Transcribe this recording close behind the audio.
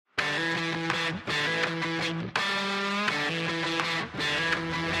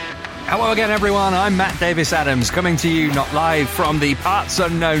Hello again, everyone. I'm Matt Davis Adams, coming to you not live from the Parts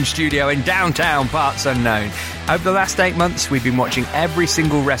Unknown studio in downtown Parts Unknown. Over the last 8 months, we've been watching every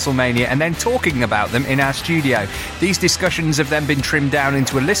single WrestleMania and then talking about them in our studio. These discussions have then been trimmed down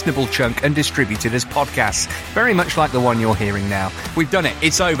into a listenable chunk and distributed as podcasts, very much like the one you're hearing now. We've done it.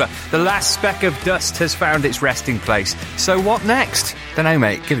 It's over. The last speck of dust has found its resting place. So what next? Dunno,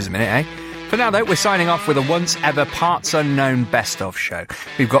 mate. Give us a minute, eh? For now, though, we're signing off with a once-ever Parts Unknown best-of show.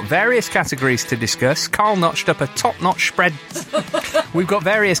 We've got various categories to discuss. Carl notched up a top-notch spread... We've got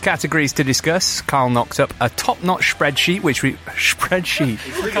various categories to discuss. Carl knocked up a top-notch spreadsheet, which we... Spreadsheet.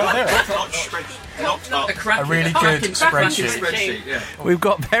 A really good spreadsheet. Yeah. We've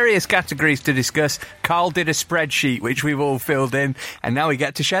got various categories to discuss. Carl did a spreadsheet, which we've all filled in, and now we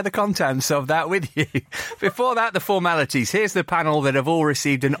get to share the contents of that with you. Before that, the formalities. Here's the panel that have all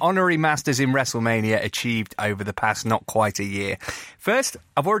received an honorary Masters in WrestleMania achieved over the past not quite a year. First,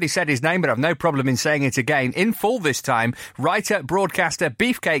 I've already said his name, but I've no problem in saying it again, in full this time, writer, broadcaster,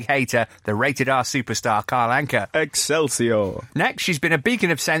 beefcake hater, the Rated R superstar, Carl Anka. Excelsior. Next, she's been a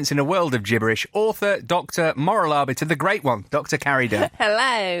beacon of sense in a world of gibberish, author, doctor, moral arbiter, the great one, Dr. Carrie Dunn.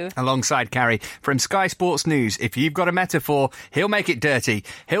 Hello. Alongside Carrie, from Sky Sports News, if you've got a metaphor, he'll make it dirty.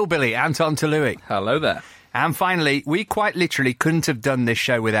 Hillbilly Anton Toluik. Hello there. And finally, we quite literally couldn't have done this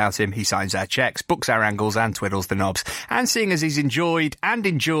show without him. He signs our checks, books our angles, and twiddles the knobs. And seeing as he's enjoyed and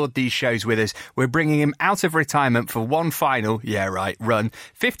endured these shows with us, we're bringing him out of retirement for one final, run.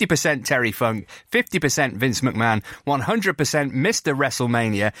 50% Terry Funk, 50% Vince McMahon, 100% Mr.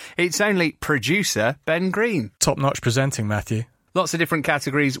 WrestleMania. It's only producer Ben Green. Top-notch presenting, Matthew. Lots of different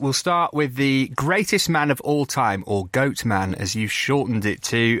categories. We'll start with the greatest man of all time, or GOAT man, as you've shortened it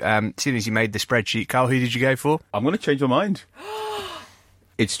to. As soon as you made the spreadsheet, Carl, who did you go for? I'm going to change my mind.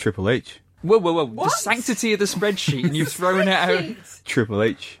 It's Triple H. Whoa. What? The sanctity of the spreadsheet, and you've thrown it out. Triple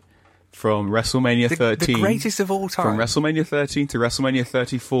H. From WrestleMania 13. The greatest of all time. From WrestleMania 13 to WrestleMania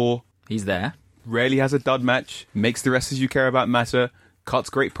 34. He's there. Rarely has a dud match. Makes the wrestlers you care about matter. Cuts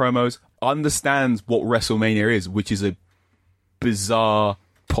great promos. Understands what WrestleMania is, which is a bizarre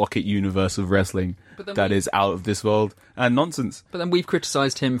pocket universe of wrestling that is out of this world and nonsense. But then we've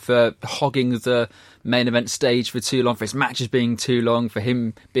criticised him for hogging the main event stage for too long, for his matches being too long, for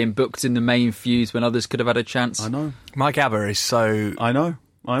him being booked in the main feuds when others could have had a chance. I know. Mike Aber is so I know.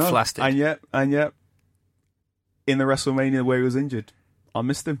 flastic. And yet, in the WrestleMania where he was injured, I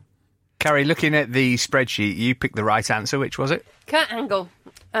missed him. Carrie, looking at the spreadsheet, you picked the right answer. Which was it? Kurt Angle.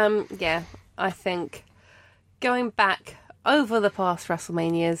 I think going back over the past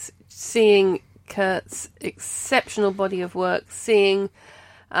WrestleManias, seeing Kurt's exceptional body of work, seeing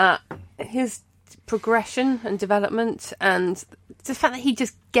his progression and development, and the fact that he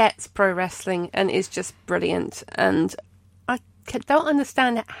just gets pro wrestling and is just brilliant. And I don't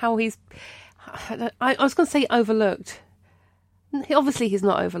understand how he's... I was going to say overlooked. Obviously he's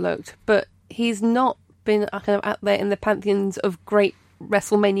not overlooked, but he's not been kind of out there in the pantheons of great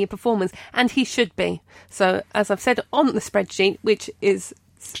WrestleMania performance, and he should be. So, as I've said on the spreadsheet, which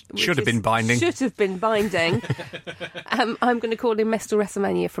should have been binding, I'm going to call him Mr.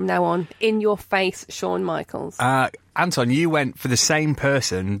 WrestleMania from now on. In your face, Shawn Michaels. Anton, you went for the same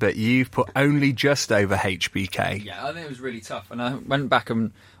person, but you've put only just over HBK. Yeah, I think it was really tough, and I went back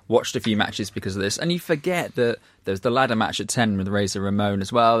and watched a few matches because of this, and you forget that there's the ladder match at 10 with Razor Ramon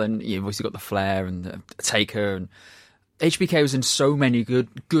as well, and you've obviously got the Flair and the Taker, and HBK was in so many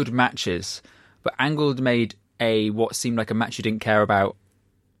good matches, but Angle made what seemed like a match you didn't care about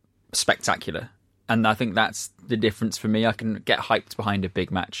spectacular. And I think that's the difference for me. I can get hyped behind a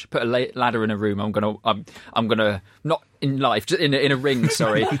big match. Put a ladder in a room. I'm gonna not in life, just in a ring.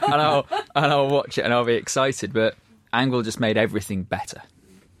 Sorry, and I'll watch it and I'll be excited. But Angle just made everything better.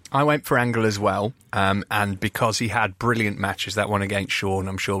 I went for Angle as well, and because he had brilliant matches, that one against Shawn,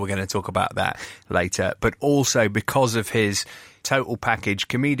 I'm sure we're going to talk about that later, but also because of his total package,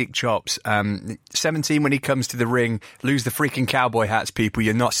 comedic chops, 17 when he comes to the ring, lose the freaking cowboy hats, people,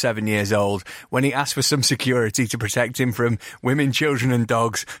 you're not 7 years old. When he asked for some security to protect him from women, children and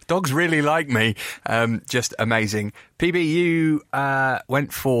dogs really like me. Just amazing. PB, you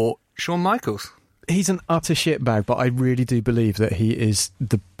went for Shawn Michaels. He's an utter shitbag, but I really do believe that he is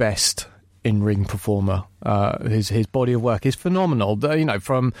the best in-ring performer. His body of work is phenomenal. You know,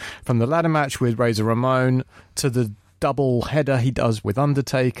 from the ladder match with Razor Ramon to the double header he does with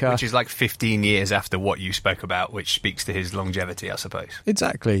Undertaker, which is like 15 years after what you spoke about, which speaks to his longevity, I suppose.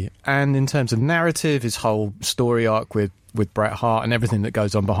 Exactly. And in terms of narrative, his whole story arc with Bret Hart and everything that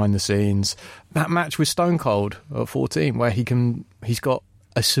goes on behind the scenes, that match with Stone Cold at 14 where he's got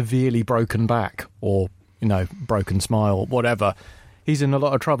a severely broken back or, you know, broken smile, whatever. he's in a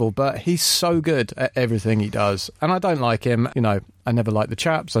lot of trouble, but he's so good at everything he does. And I don't like him. You know, I never liked the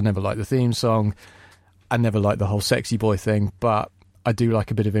chaps. I never liked the theme song. I never liked the whole sexy boy thing, but I do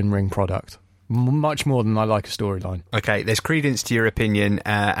like a bit of in-ring product. Much more than I like a storyline. Okay, there's credence to your opinion,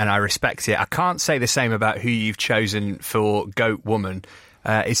 and I respect it. I can't say the same about who you've chosen for GOAT Woman.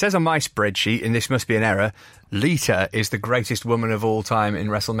 It says on my spreadsheet, and this must be an error, Lita is the greatest woman of all time in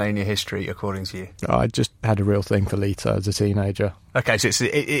WrestleMania history, according to you. I just had a real thing for Lita as a teenager. Okay, so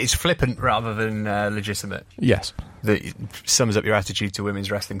it's flippant rather than legitimate. Yes. That sums up your attitude to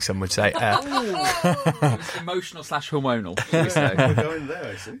women's wrestling, some would say. It's emotional / hormonal, should we say. We're going there,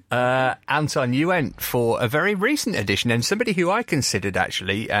 I see. Anton, you went for a very recent addition, and somebody who I considered,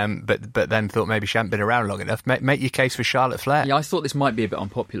 actually, but then thought maybe she hadn't been around long enough. Make your case for Charlotte Flair. Yeah, I thought this might be a bit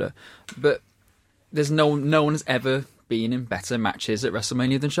unpopular, but there's no one has ever been in better matches at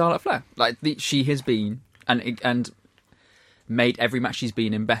WrestleMania than Charlotte Flair. Like, she has been, and made every match she's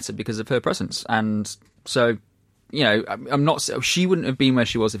been in better because of her presence. And so, you know, I'm not. She wouldn't have been where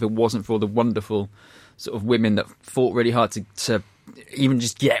she was if it wasn't for all the wonderful sort of women that fought really hard to even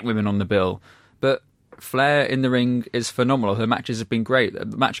just get women on the bill. But Flair in the ring is phenomenal. Her matches have been great.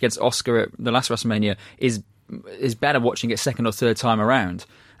 The match against Asuka at the last WrestleMania is better watching it second or third time around.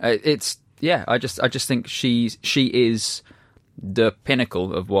 I just think she is the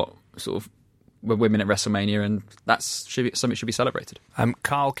pinnacle of what sort of were women at WrestleMania, and that's something should be celebrated.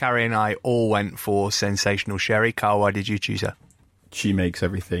 Carl, Carrie and I all went for Sensational Sherry. Carl, why did you choose her? She makes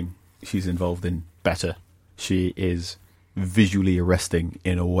everything she's involved in better. She is visually arresting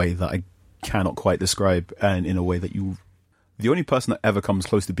in a way that I cannot quite describe, and in a way that the only person that ever comes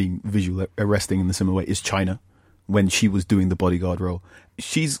close to being visually arresting in the similar way is Chyna, when she was doing the bodyguard role.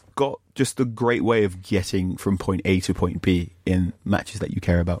 She's got just a great way of getting from point A to point B in matches that you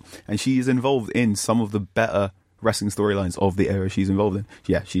care about. And she is involved in some of the better wrestling storylines of the era she's involved in.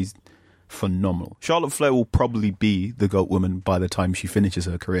 Yeah, she's phenomenal. Charlotte Flair will probably be the GOAT woman by the time she finishes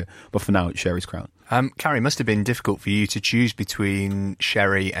her career, but for now it's Sherry's crown. Carrie, must have been difficult for you to choose between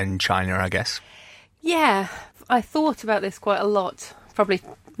Sherry and Chyna, I guess. Yeah, I thought about this quite a lot, probably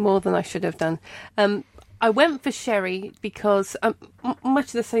more than I should have done. I went for Sherry because much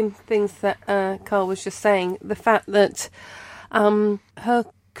of the same things that Carl was just saying. The fact that her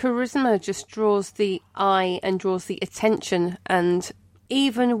charisma just draws the eye and draws the attention, and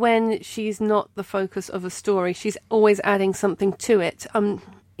even when she's not the focus of a story, she's always adding something to it.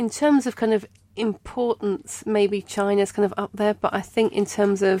 In terms of kind of importance, maybe Chyna's kind of up there, but I think in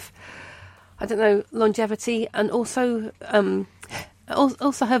terms of, I don't know, longevity and also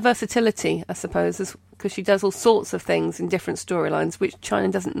her versatility, I suppose, because she does all sorts of things in different storylines, which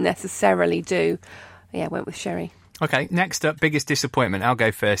Chyna doesn't necessarily do. Yeah, I went with Sherry. Okay, next up, biggest disappointment. I'll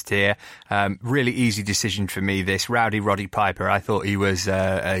go first here. Really easy decision for me, this. Rowdy Roddy Piper. I thought he was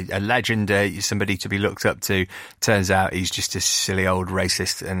a legend, somebody to be looked up to. Turns out he's just a silly old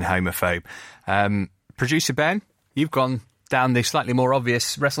racist and homophobe. Producer Ben, you've gone down the slightly more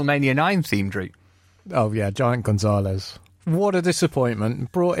obvious WrestleMania 9 themed route. Oh, yeah, Giant Gonzalez. What a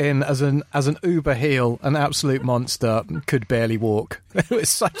disappointment. Brought in as an uber heel, an absolute monster, could barely walk. It was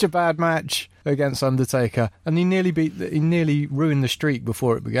such a bad match against Undertaker, and he nearly ruined the streak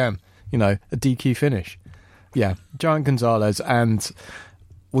before it began. You know, a DQ finish. Yeah, Giant Gonzalez, and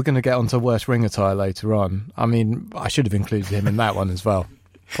we're going to get onto worst ring attire later on. I mean, I should have included him in that one as well.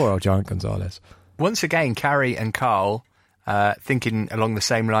 Poor old Giant Gonzalez. Once again, Carrie and Carl thinking along the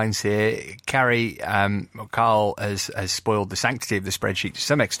same lines here. Carrie, Carl has spoiled the sanctity of the spreadsheet to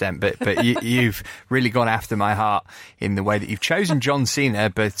some extent, but you've really gone after my heart in the way that you've chosen John Cena,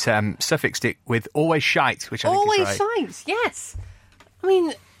 but suffixed it with always shite, which I think is right. Always shite, yes. I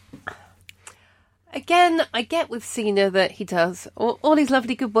mean, again, I get with Cena that he does all his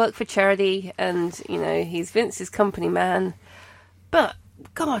lovely good work for charity, and, you know, he's Vince's company man, but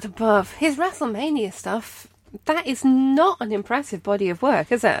God above, his WrestleMania stuff, that is not an impressive body of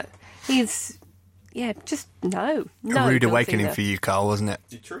work, is it? He's, yeah, just no. A rude awakening for you, Carl, wasn't it?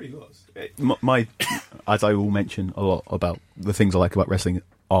 It truly was. As I will mention a lot about the things I like about wrestling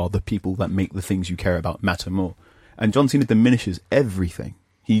are the people that make the things you care about matter more. And John Cena diminishes everything.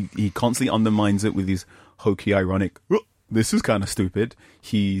 He constantly undermines it with his hokey, ironic, this is kind of stupid.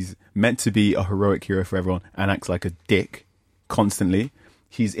 He's meant to be a heroic hero for everyone and acts like a dick constantly.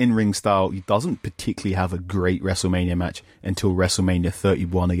 His in-ring style, he doesn't particularly have a great WrestleMania match until WrestleMania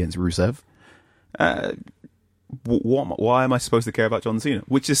 31 against Rusev. Why am I supposed to care about John Cena?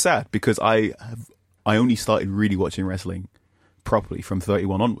 Which is sad, because I only started really watching wrestling properly from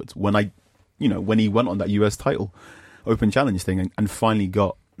 31 onwards, when he went on that US title Open Challenge thing and finally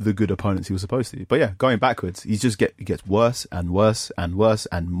got the good opponents he was supposed to. But yeah, going backwards, he gets worse and worse and worse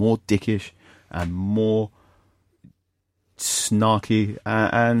and more dickish and more snarky.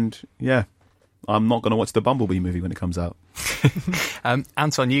 And yeah, I'm not going to watch the Bumblebee movie when it comes out.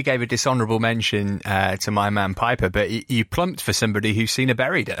 Anton, you gave a dishonourable mention to my man Piper, but you plumped for somebody who's seen her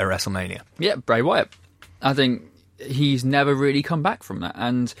buried at a WrestleMania. Yeah, Bray Wyatt. I think he's never really come back from that.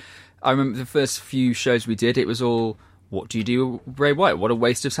 And I remember the first few shows we did, it was all, what do you do with Bray Wyatt? What a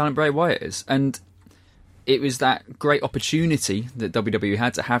waste of talent Bray Wyatt is. And it was that great opportunity that WWE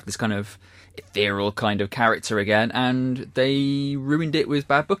had to have this kind of ethereal kind of character again, and they ruined it with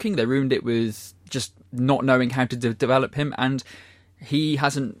bad booking. They ruined it with just not knowing how to develop him, and he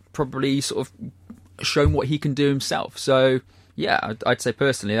hasn't probably sort of shown what he can do himself. So yeah, I'd say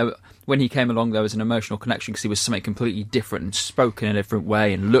personally, when he came along, there was an emotional connection because he was something completely different and spoken in a different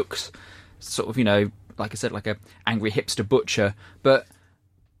way and looks sort of, like I said, like a angry hipster butcher.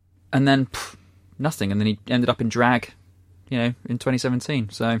 And then nothing, and then he ended up in drag, in 2017.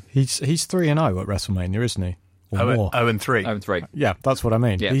 So he's 3-0 at WrestleMania, isn't he? Or more. 0-3. 0-3. Yeah, that's what I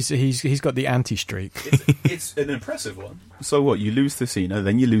mean. Yeah. He's got the anti-streak. It's an impressive one. So what? You lose to Cena,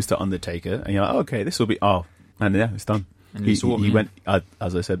 then you lose to Undertaker, and you're like, okay, this will be and yeah, it's done. And He went,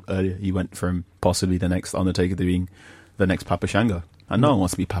 as I said earlier, he went from possibly the next Undertaker to being the next Papa Shango. And no one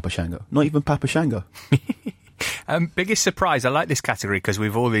wants to be Papa Shango. Not even Papa Shango. Biggest surprise. I like this category because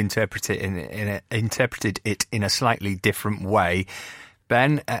we've all interpreted it in a slightly different way.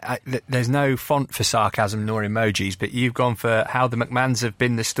 Ben, there's no font for sarcasm nor emojis, but you've gone for how the McMahons have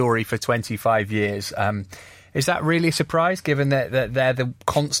been the story for 25 years. Is that really a surprise, given that they're the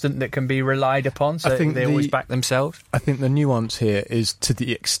constant that can be relied upon, so I think they always back themselves? I think the nuance here is to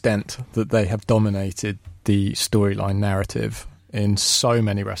the extent that they have dominated the storyline narrative in so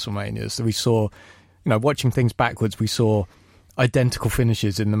many WrestleManias. We saw, watching things backwards, we saw identical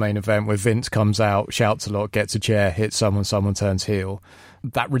finishes in the main event where Vince comes out, shouts a lot, gets a chair, hits someone turns heel.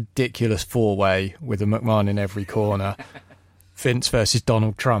 That ridiculous four-way with a McMahon in every corner. Vince versus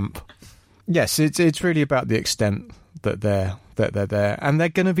Donald Trump. Yes, it's really about the extent that they're there, and they're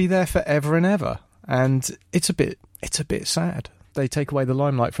going to be there forever and ever. And it's a bit sad. They take away the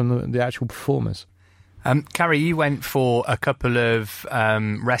limelight from the actual performers. Carrie, you went for a couple of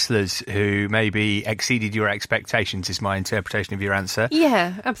wrestlers who maybe exceeded your expectations, is my interpretation of your answer.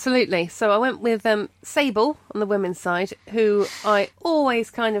 Yeah, absolutely. So I went with Sable on the women's side, who I always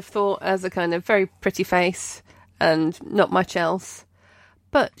kind of thought as a kind of very pretty face and not much else.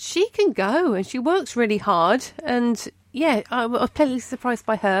 But she can go, and she works really hard. And yeah, I was pleasantly surprised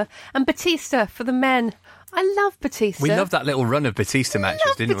by her. And Batista for the men. I love Batista. We loved that little run of Batista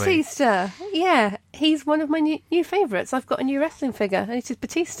matches, didn't Batista. Yeah, he's one of my new favourites. I've got a new wrestling figure, and it is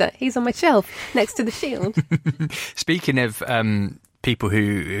Batista. He's on my shelf next to the Shield. Speaking of people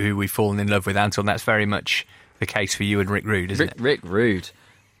who we've fallen in love with, Anton, that's very much the case for you and Rick Rude, isn't it? Rick Rude.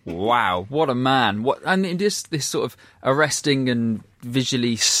 Wow, what a man. And just this sort of arresting and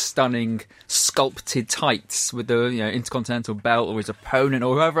visually stunning sculpted tights with the Intercontinental belt, or his opponent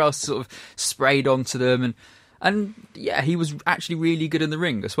or whoever else sort of sprayed onto them, and yeah, he was actually really good in the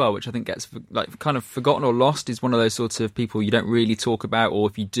ring as well, which I think gets kind of forgotten or lost. He's one of those sorts of people you don't really talk about, or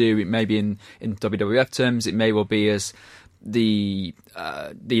if you do, it may be in WWF terms, it may well be as the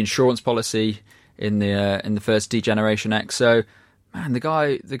insurance policy in the first D-Generation X. So man, the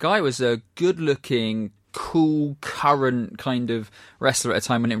guy was a good-looking, cool, current kind of wrestler at a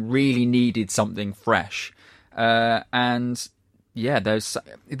time when it really needed something fresh. And yeah,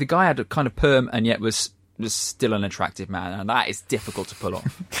 the guy had a kind of perm and yet was still an attractive man, and that is difficult to pull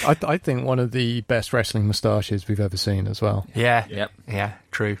off. I think one of the best wrestling moustaches we've ever seen as well. Yeah, yep. Yeah,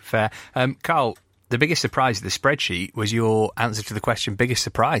 true, fair. Carl, the biggest surprise of the spreadsheet was your answer to the question, biggest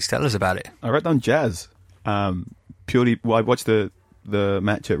surprise. Tell us about it. I wrote down Jazz. Purely, I watched the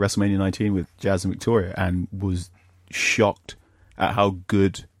match at WrestleMania 19 with Jazz and Victoria and was shocked at how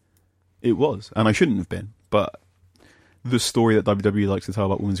good it was. And I shouldn't have been, but the story that WWE likes to tell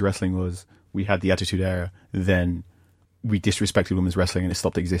about women's wrestling was we had the Attitude Era, then we disrespected women's wrestling and it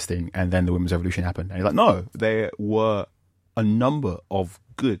stopped existing, and then the Women's Revolution happened. And you're like, no, there were a number of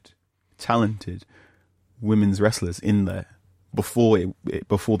good, talented women's wrestlers in there before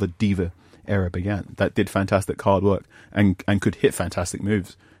the Diva era began that did fantastic hard work and could hit fantastic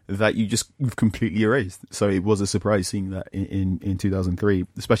moves that you've completely erased. So it was a surprise seeing that in 2003,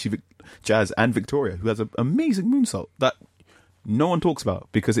 especially Jazz and Victoria, who has an amazing moonsault that no one talks about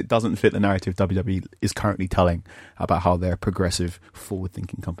because it doesn't fit the narrative WWE is currently telling about how they're a progressive,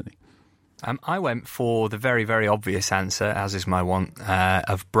 forward-thinking company. I went for the very, very obvious answer, as is my want,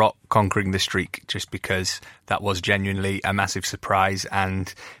 of Brock conquering the streak, just because that was genuinely a massive surprise,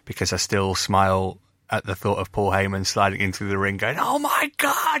 and because I still smile at the thought of Paul Heyman sliding into the ring going, "Oh my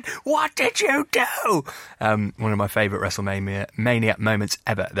God, what did you do?" One of my favourite WrestleMania moments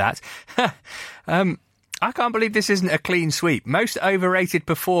ever, that. I can't believe this isn't a clean sweep. Most overrated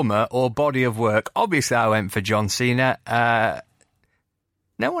performer or body of work. Obviously, I went for John Cena.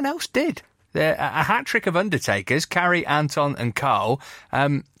 No one else did. A hat-trick of Undertakers, Carrie, Anton and Carl.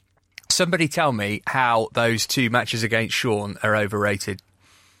 Somebody tell me how those 2 matches against Shawn are overrated.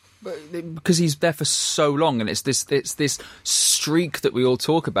 Because he's there for so long, and it's this streak that we all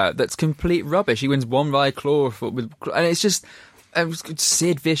talk about that's complete rubbish. He wins one by claw, and it's just...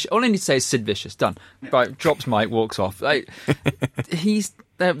 Sid Vicious. All I need to say is Sid Vicious. Done. Right, drops mic, walks off.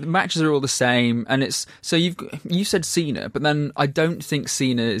 The matches are all the same, and it's so you said Cena, but then I don't think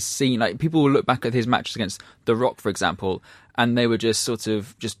Cena is seen. Like, people will look back at his matches against The Rock, for example, and they were just sort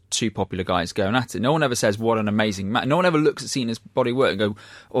of just 2 popular guys going at it. No one ever says what an amazing match. No one ever looks at Cena's body work and go,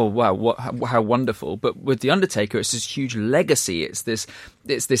 "Oh wow, how wonderful." But with The Undertaker, it's this huge legacy. It's this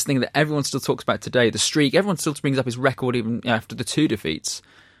thing that everyone still talks about today. The streak. Everyone still brings up his record even after the 2 defeats.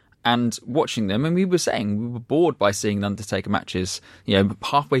 And watching them, and we were bored by seeing the Undertaker matches,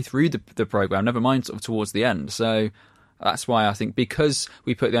 halfway through the program, never mind sort of towards the end. So that's why I think, because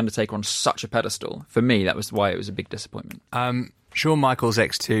we put the Undertaker on such a pedestal, for me, that was why it was a big disappointment. Shawn Michaels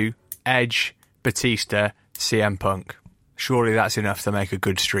X2, Edge, Batista, CM Punk. Surely that's enough to make a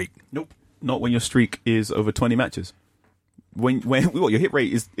good streak. Nope, not when your streak is over 20 matches. When your hit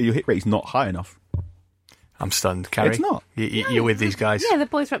rate is not high enough. I'm stunned, Carrie. It's not. You're with these guys. Yeah, the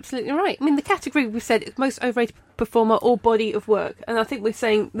boys are absolutely right. I mean, the category we've said is most overrated performer or body of work. And I think we're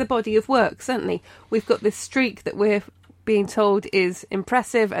saying the body of work, certainly. We've got this streak that we're being told is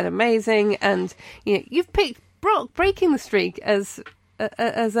impressive and amazing. And you've picked Brock breaking the streak as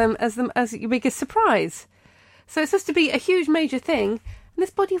your biggest surprise. So it's supposed to be a huge major thing. And this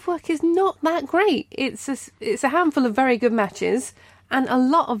body of work is not that great. It's a handful of very good matches and a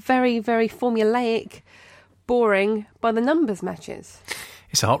lot of very, very formulaic, boring by the numbers matches.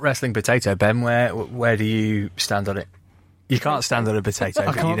 It's a hot wrestling potato, Ben. Where do you stand on it? You can't stand on a potato,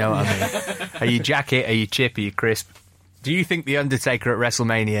 but you know what I mean. Are you jacket? Are you chip? Are you crisp? Do you think The Undertaker at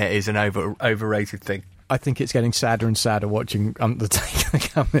WrestleMania is an overrated thing? I think it's getting sadder and sadder watching Undertaker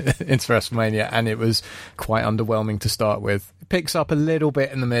come into WrestleMania, and it was quite underwhelming to start with. It picks up a little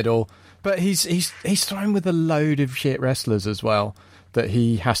bit in the middle, but he's thrown with a load of shit wrestlers as well that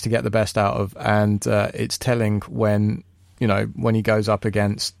he has to get the best out of, and it's telling when he goes up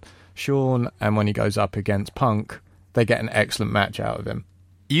against Shawn and when he goes up against Punk, they get an excellent match out of him.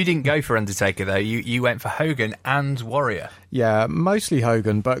 You didn't go for Undertaker though. You went for Hogan and Warrior. Yeah, mostly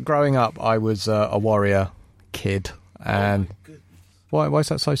Hogan, but growing up I was a Warrior kid, and why is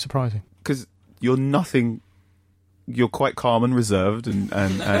that so surprising? Because you're quite calm and reserved and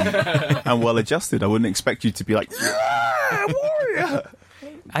well adjusted. I wouldn't expect you to be like, yeah, Warrior.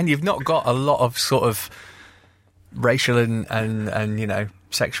 And you've not got a lot of sort of racial and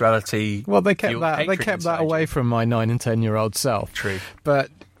sexuality. Well, they kept that away from my 9 and 10-year-old self. True. But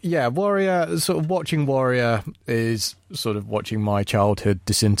yeah, Warrior, sort of watching Warrior is sort of watching my childhood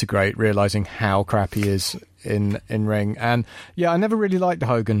disintegrate, realising how crap he is in ring. And yeah, I never really liked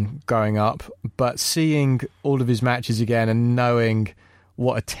Hogan growing up, but seeing all of his matches again and knowing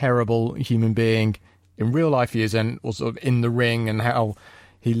what a terrible human being in real life he is, and also in the ring, and how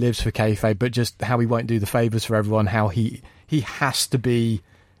he lives for kayfabe, but just how he won't do the favours for everyone, how he has to be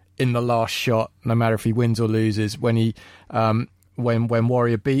in the last shot, no matter if he wins or loses. When when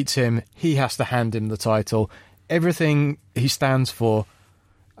Warrior beats him, he has to hand him the title. Everything he stands for,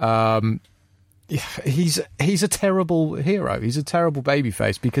 he's a terrible hero. He's a terrible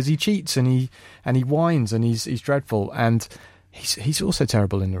babyface because he cheats and he whines and he's dreadful, and he's also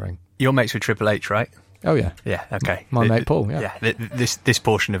terrible in the ring. You're mates with Triple H, right? Oh yeah, yeah. Okay, my mate Paul. Yeah. This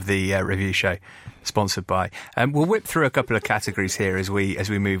portion of the review show sponsored by. We'll whip through a couple of categories here as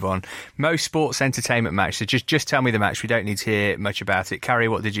we move on. Most sports entertainment match. So just tell me the match. We don't need to hear much about it. Carrie,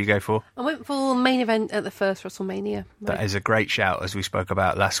 what did you go for? I went for main event at the first WrestleMania. That is a great shout, as we spoke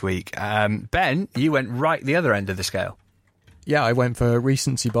about last week. Ben, you went right the other end of the scale. Yeah, I went for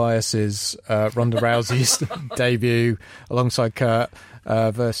recency bias's Ronda Rousey's debut alongside Kurt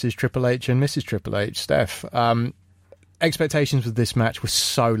versus Triple H and Mrs. Triple H, Steph. Expectations with this match were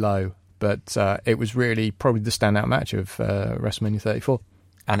so low, but it was really probably the standout match of WrestleMania 34.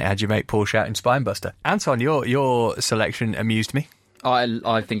 And it had your mate Paul shouting Spinebuster. Anton, your selection amused me.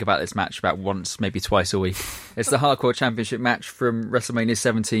 I think about this match about once, maybe twice a week. It's the Hardcore Championship match from WrestleMania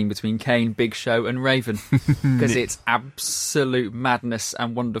 17 between Kane, Big Show and Raven. Because it's absolute madness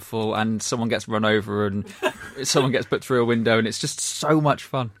and wonderful, and someone gets run over and someone gets put through a window, and it's just so much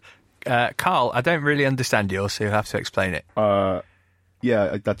fun. Carl, I don't really understand yours, so you'll have to explain it.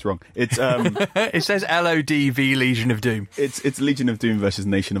 Yeah, that's wrong. It's it says LODV, Legion of Doom. It's Legion of Doom versus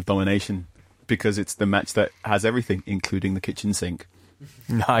Nation of Domination, because it's the match that has everything, including the kitchen sink.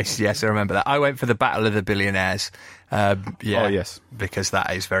 Nice, yes, I remember that. I went for the Battle of the Billionaires. Oh, yes. Because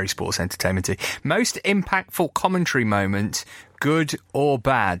that is very sports entertainment-y. Most impactful commentary moment, good or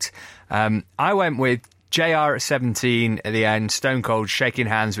bad? I went with JR at 17 at the end, Stone Cold shaking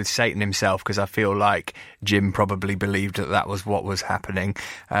hands with Satan himself, because I feel like Jim probably believed that was what was happening.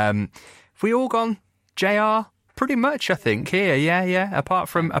 Have we all gone JR? Pretty much, I think, here, yeah. Apart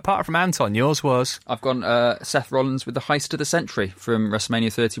from Anton, yours was? I've gone Seth Rollins with the heist of the century from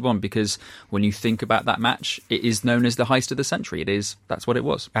WrestleMania 31, because when you think about that match, it is known as the heist of the century. That's what it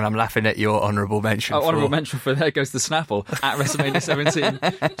was. And I'm laughing at your honourable mention. Honourable mention for There Goes the Snapple at WrestleMania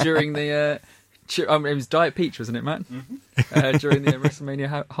 17 during the... it was Diet Peach, wasn't it, Matt? Mm-hmm. During the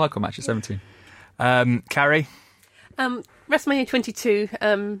WrestleMania Hardcore match at 17. Carrie? WrestleMania 22,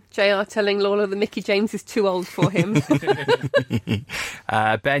 JR telling Lawler that Mickey James is too old for him.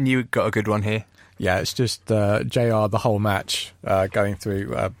 Ben, you got a good one here. Yeah, it's just JR the whole match going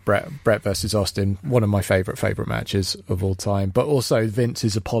through Brett versus Austin, one of my favourite matches of all time. But also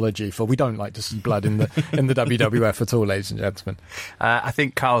Vince's apology for we don't like to see blood in the WWF at all, ladies and gentlemen. I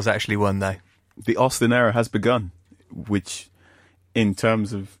think Carl's actually won though. The Austin era has begun, which, in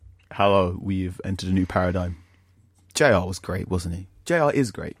terms of how we've entered a new paradigm, JR was great, wasn't he? JR is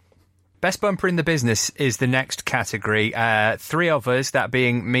great. Best bumper in the business is the next category. Three of us, that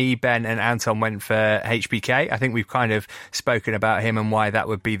being me, Ben and Anton, went for HBK. I think we've kind of spoken about him and why that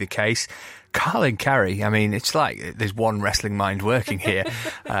would be the case. Carl and Carrie, I mean, it's like there's one wrestling mind working here,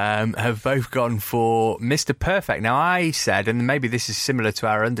 have both gone for Mr. Perfect. Now, I said, and maybe this is similar to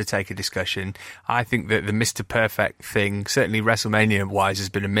our Undertaker discussion, I think that the Mr. Perfect thing, certainly WrestleMania-wise, has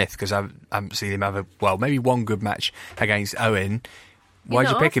been a myth, because I haven't seen him have maybe one good match against Owen. Why'd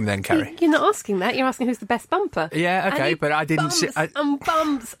you pick him then, Carrie? You're not asking that. You're asking who's the best bumper. Yeah, okay, but I didn't see... And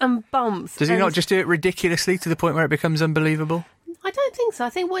bumps and bumps. Does he not just do it ridiculously to the point where it becomes unbelievable? I don't think so.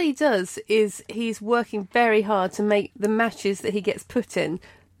 I think what he does is he's working very hard to make the matches that he gets put in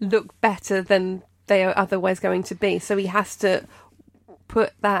look better than they are otherwise going to be. So he has to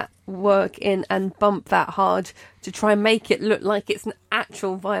put that work in and bump that hard to try and make it look like it's an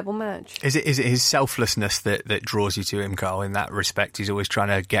actual viable match. Is it his selflessness that draws you to him, Carl, in that respect? He's always trying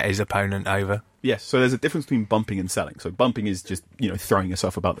to get his opponent over? Yes, so there's a difference between bumping and selling. So bumping is just, throwing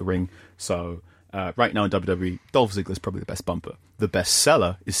yourself about the ring. So right now in WWE, Dolph Ziggler's probably the best bumper. The best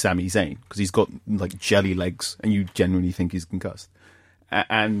seller is Sami Zayn, because he's got like jelly legs and you genuinely think he's concussed.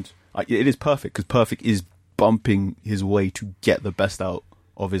 And it is Perfect, because Perfect is bumping his way to get the best out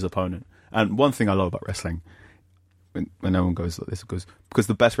of his opponent. And one thing I love about wrestling, when everyone goes like this, goes because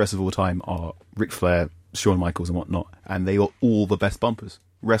the best wrestlers of all time are Ric Flair, Shawn Michaels and whatnot, and they are all the best bumpers.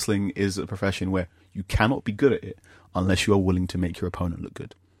 Wrestling is a profession where you cannot be good at it unless you are willing to make your opponent look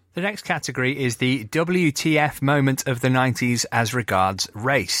good. The next category is the WTF moment of the 90s as regards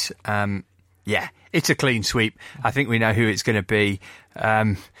race. Yeah, it's a clean sweep. I think we know who it's going to be.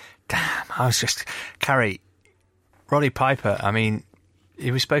 Carrie, Roddy Piper, I mean,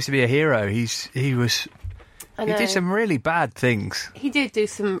 he was supposed to be a hero. He did some really bad things. He did do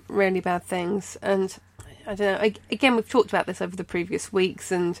some really bad things, and I don't know. Again, we've talked about this over the previous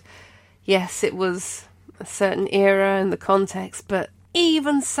weeks, and yes, it was a certain era and the context, but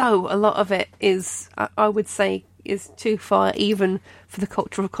even so, a lot of it is, I would say, is too far, even for the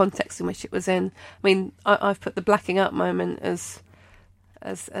cultural context in which it was in. I mean, I've put the blacking up moment as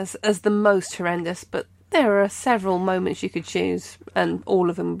the most horrendous, but there are several moments you could choose, and all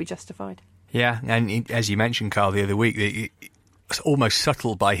of them would be justified. Yeah, and as you mentioned, Carl, the other week, it's almost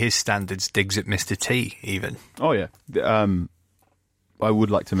subtle by his standards, digs at Mr. T, even. Oh, yeah. I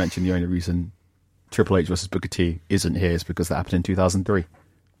would like to mention the only reason Triple H versus Booker T isn't here is because that happened in 2003,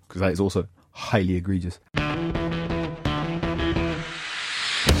 because that is also highly egregious.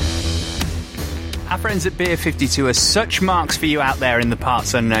 Our friends at Beer 52 are such marks for you out there in the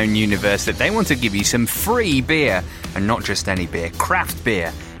Parts Unknown universe that they want to give you some free beer, and not just any beer, craft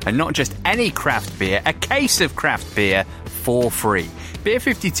beer. And not just any craft beer, a case of craft beer for free. Beer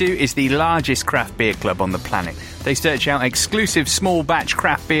 52 is the largest craft beer club on the planet. They search out exclusive small batch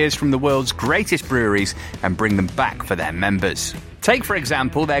craft beers from the world's greatest breweries and bring them back for their members. Take, for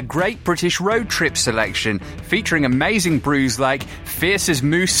example, their Great British Road Trip selection, featuring amazing brews like Fierce as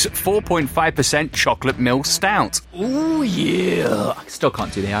Moose 4.5% Chocolate Mill Stout. Ooh, yeah. I still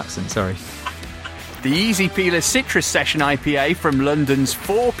can't do the accent, sorry. The Easy Peeler Citrus Session IPA from London's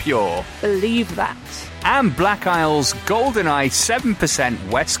 4 Pure. Believe that. And Black Isle's GoldenEye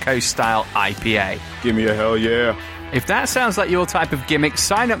 7% West Coast style IPA. Give me a hell yeah. If that sounds like your type of gimmick,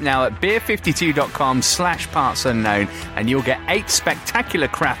 sign up now at beer52.com/partsunknown and you'll get 8 spectacular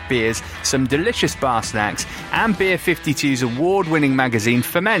craft beers, some delicious bar snacks, and Beer 52's award-winning magazine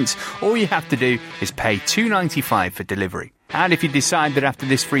Ferment. All you have to do is pay $2.95 for delivery. And if you decide that after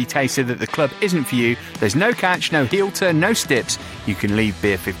this free taster that the club isn't for you, there's no catch, no heel turn, no stips, you can leave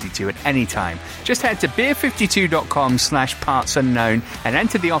Beer 52 at any time. Just head to beer52.com/partsunknown and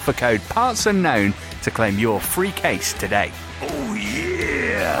enter the offer code partsunknown to claim your free case today. Oh,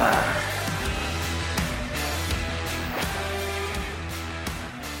 yeah!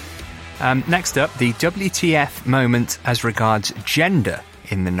 Next up, the WTF moment as regards gender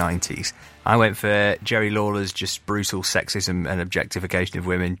in the 90s. I went for Jerry Lawler's just brutal sexism and objectification of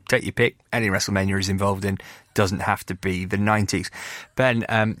women. Take your pick. Any WrestleMania is involved in. Doesn't have to be the 90s. Ben,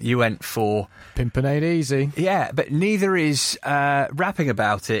 you went for... Pimpin' ain't easy. Yeah, but neither is rapping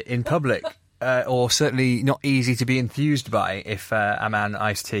about it in public. Or certainly not easy to be enthused by if a man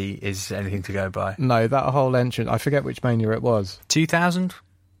Ice-T is anything to go by. No, that whole entrance, I forget which Mania it was. 2000?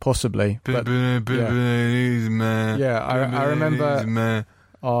 Possibly. But, yeah, I remember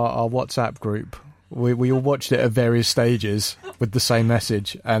our WhatsApp group. We all watched it at various stages with the same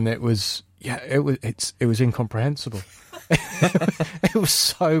message, and it was incomprehensible. It was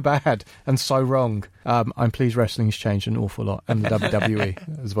so bad and so wrong. I'm pleased wrestling's changed an awful lot, and the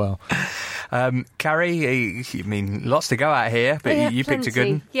WWE as well. Carrie, I mean, lots to go at here, but you picked a good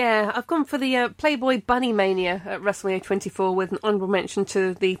one. Yeah, I've gone for the Playboy Bunny Mania at WrestleMania 24 with an honourable mention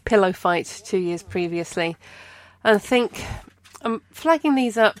to the pillow fight 2 years previously. And I think I'm flagging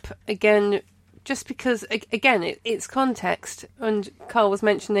these up again just because, again, it's context. And Carl was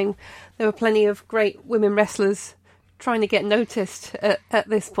mentioning there were plenty of great women wrestlers trying to get noticed at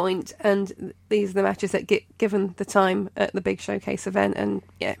this point, and these are the matches that get given the time at the big showcase event, and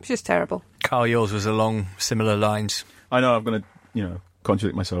yeah, it's just terrible. Carl, yours was along similar lines. I know I'm going to,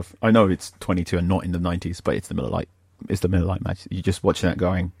 contradict myself. I know it's 22 and not in the 90s, but it's the Miller Lite. It's the Miller Lite match. You just watching that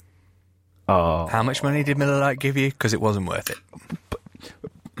going, oh. How much money did Miller Lite give you? Because it wasn't worth it. But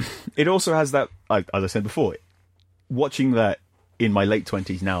it also has that, as I said before, watching that in my late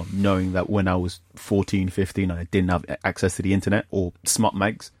 20s now, knowing that when I was 14, 15, and I didn't have access to the internet or smart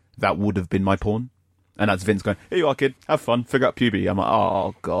mags, that would have been my porn. And that's Vince going, here you are, kid, have fun, figure out puberty. I'm like,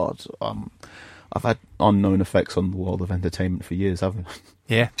 oh, God. I've had unknown effects on the world of entertainment for years, haven't I?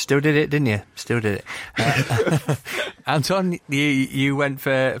 Yeah, still did it, didn't you? Still did it. Anton, you went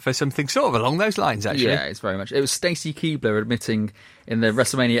for something sort of along those lines, actually. Yeah, it's very much. It was Stacy Keibler admitting in the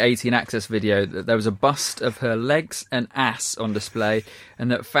WrestleMania 18 Access video that there was a bust of her legs and ass on display,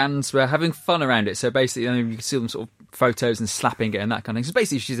 and that fans were having fun around it. So basically, you can see them sort of photos and slapping it and that kind of thing. So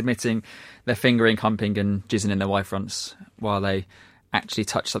basically, she's admitting they're fingering, humping, and jizzing in their Y fronts while they actually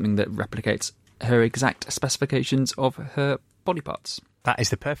touch something that replicates her exact specifications of her body parts. That is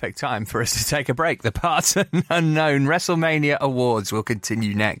the perfect time for us to take a break. The Parts Unknown WrestleMania Awards will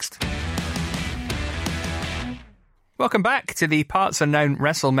continue next. Welcome back to the Parts Unknown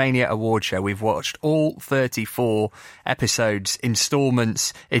WrestleMania Award Show. We've watched all 34 episodes,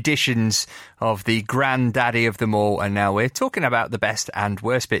 installments, editions of the granddaddy of them all, and now we're talking about the best and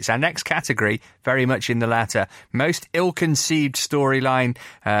worst bits. Our next category, very much in the latter, most ill-conceived storyline.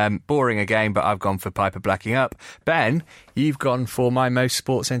 Boring again, but I've gone for Piper blacking up. Ben, you've gone for my most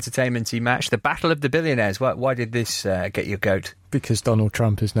sports entertainment-y match, the Battle of the Billionaires. Why did this get your goat? Because Donald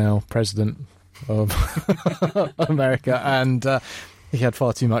Trump is now president of America, and he had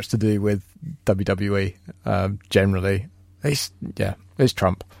far too much to do with WWE generally. It's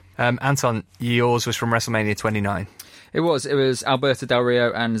Trump. Anton, yours was from WrestleMania 29. It was Alberto Del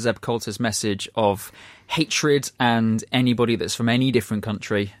Rio and Zeb Coulter's message of hatred and anybody that's from any different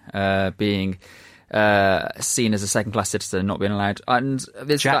country being seen as a second-class citizen, not being allowed. And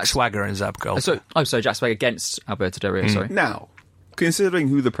Jack Swagger and Zeb Coulter. Sorry, Jack Swagger against Alberto Del Rio, sorry. Now, considering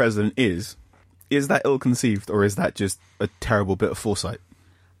who the president is that ill-conceived, or is that just a terrible bit of foresight?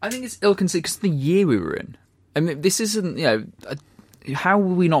 I think it's ill-conceived because of the year we were in. I mean, this isn't, how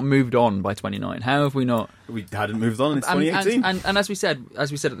have we not moved on by 29? How have we not? We hadn't moved on in 2018. And as we said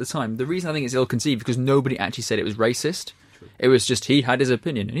at the time, the reason I think it's ill-conceived because nobody actually said it was racist. It was just he had his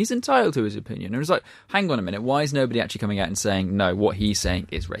opinion, and he's entitled to his opinion. And it was like, hang on a minute, why is nobody actually coming out and saying, no, what he's saying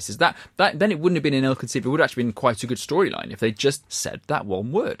is racist? That then it wouldn't have been an ill-conceived, it would have actually been quite a good storyline if they just said that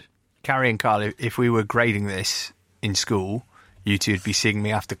one word. Carrie and Carl, if we were grading this in school, you two would be seeing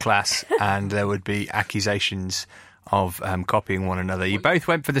me after class and there would be accusations of copying one another. You both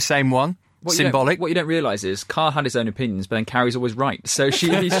went for the same one. Symbolic. What you don't realise is Carl had his own opinions, but then Carrie's always right. So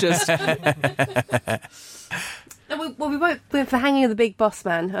he's just... Well, we went for Hanging of the Big Boss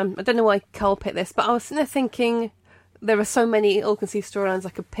Man. I don't know why Carl picked this, but I was sitting there thinking there are so many ill-conceived storylines I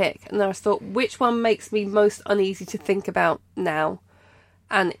could pick, and I just thought, which one makes me most uneasy to think about now?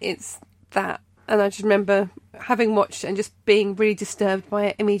 And it's that. And I just remember having watched it and just being really disturbed by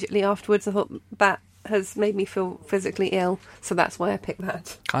it immediately afterwards. I thought that has made me feel physically ill, so that's why I picked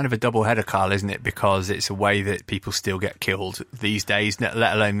that. Kind of a double header, Carl, isn't it? Because it's a way that people still get killed these days, let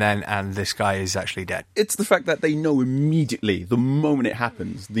alone then, and this guy is actually dead. It's the fact that they know immediately, the moment it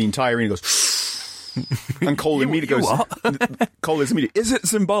happens, the entire arena goes... and Cole immediately goes... Cole is immediately... Is it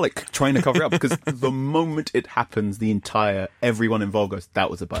symbolic? Trying to cover it up, because the moment it happens, everyone involved goes,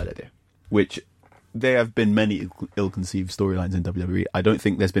 that was a bad idea. Which, there have been many ill-conceived storylines in WWE. I don't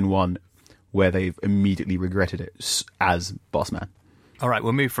think there's been one where they've immediately regretted it as Boss Man. All right,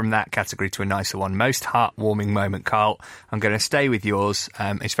 we'll move from that category to a nicer one. Most heartwarming moment, Carl. I'm going to stay with yours.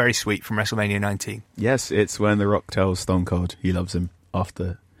 It's very sweet, from WrestleMania 19. Yes, it's when The Rock tells Stone Cold he loves him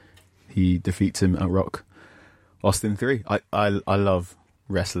after he defeats him at Rock Austin 3. I love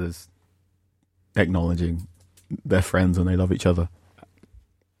wrestlers acknowledging their friends when they love each other.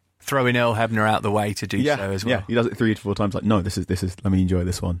 Throwing Earl Hebner out the way to do so as well. Yeah, he does it 3 to 4 times. Like, no, this is. Let me enjoy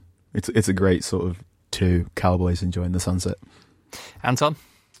this one. It's a great sort of two cowboys enjoying the sunset. Anton?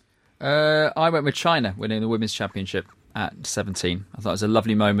 I went with China winning the Women's Championship at 17. I thought it was a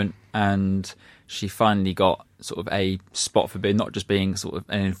lovely moment, and she finally got sort of a spot for being not just being sort of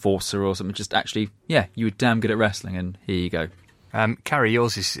an enforcer or something, just actually, yeah, you were damn good at wrestling, and here you go. Carrie,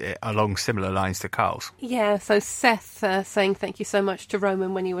 yours is along similar lines to Carl's. Yeah, so Seth saying thank you so much to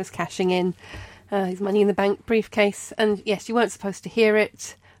Roman when he was cashing in his Money in the Bank briefcase. And yes, you weren't supposed to hear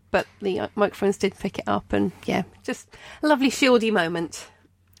it, but the microphones did pick it up, and yeah, just a lovely shieldy moment.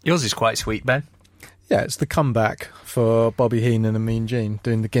 Yours is quite sweet, Ben. Yeah, it's the comeback for Bobby Heenan and Mean Gene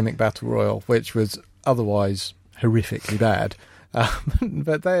doing the gimmick battle royal, which was otherwise horrifically bad.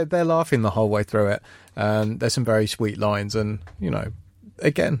 But they're laughing the whole way through it. There's some very sweet lines, and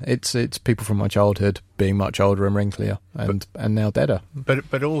again, it's people from my childhood being much older and wrinklier and now deader.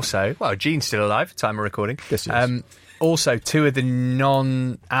 But also, well, Gene's still alive at the time of recording. Yes, yes. Also, two of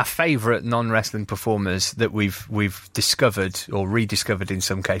our favourite non-wrestling performers that we've discovered or rediscovered in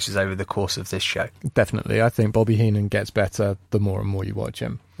some cases over the course of this show. Definitely, I think Bobby Heenan gets better the more and more you watch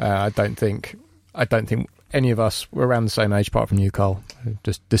him. I don't think any of us were around the same age, apart from you, Cole,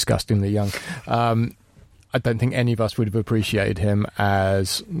 just disgustingly young. I don't think any of us would have appreciated him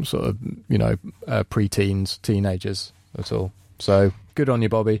as sort of pre-teens, teenagers at all. So good on you,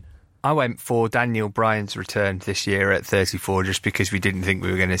 Bobby. I went for Daniel Bryan's return this year at 34 just because we didn't think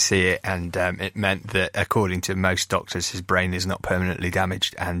we were going to see it, and it meant that, according to most doctors, his brain is not permanently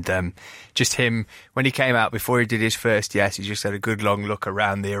damaged. And just him, when he came out before he did his first yes, he just had a good long look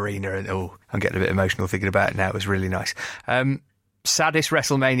around the arena, and I'm getting a bit emotional thinking about it now. It was really nice. Saddest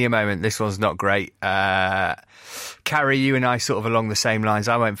WrestleMania moment. This one's not great. Carrie, you and I sort of along the same lines.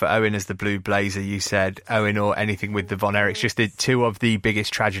 I went for Owen as the Blue Blazer. You said Owen or anything with the Von Erichs. Just the two of the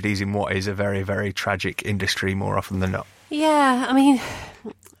biggest tragedies in what is a very, very tragic industry more often than not. Yeah, I mean,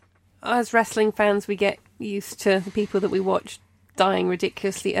 as wrestling fans, we get used to the people that we watch dying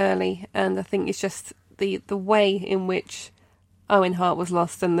ridiculously early, and I think it's just the way in which Owen Hart was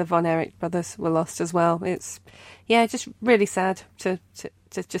lost and the Von Erich brothers were lost as well. It's, yeah, just really sad to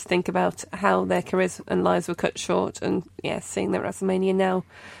just think about how their careers and lives were cut short, and yeah, seeing them at WrestleMania now,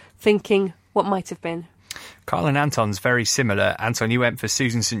 thinking what might have been. Carl and Anton's very similar. Anton, you went for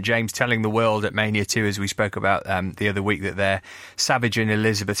Susan St. James telling the world at Mania 2, as we spoke about the other week, that their Savage and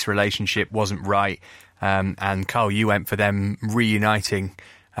Elizabeth's relationship wasn't right. And Carl, you went for them reuniting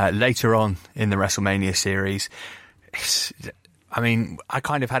later on in the WrestleMania series. I mean, I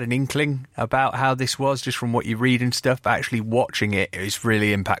kind of had an inkling about how this was just from what you read and stuff, but actually watching it is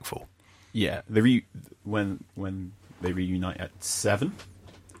really impactful. Yeah, when they reunite at 7,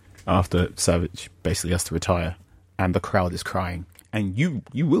 after Savage basically has to retire, and the crowd is crying, and you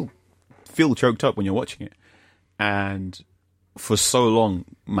will feel choked up when you're watching it. And for so long,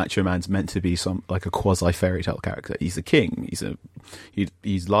 Macho Man's meant to be like a quasi fairy tale character. He's a king.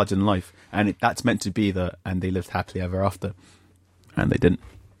 He's larger than life, and that's meant to be and they lived happily ever after. And they didn't.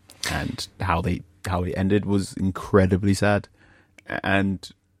 And how they how it ended was incredibly sad. And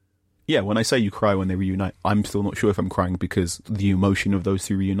yeah, when I say you cry when they reunite, I'm still not sure if I'm crying because the emotion of those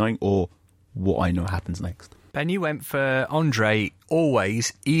two reunite or what I know happens next. Ben, you went for Andre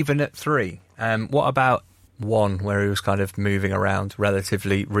always, even at 3. What about 1, where he was kind of moving around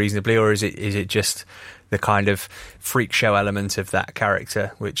relatively reasonably, or is it just the kind of freak show element of that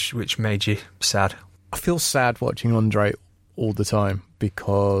character which made you sad? I feel sad watching Andre all the time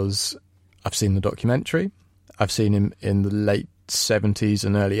because I've seen the documentary. I've seen him in the late 70s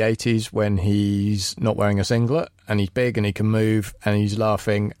and early 80s when he's not wearing a singlet and he's big and he can move and he's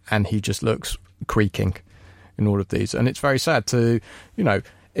laughing and he just looks creaking in all of these. And it's very sad to,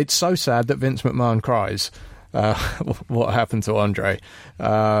 it's so sad that Vince McMahon cries. What happened to Andre?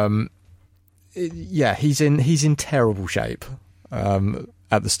 He's in terrible shape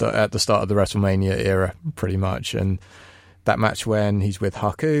at the start of the WrestleMania era, pretty much. And that match when he's with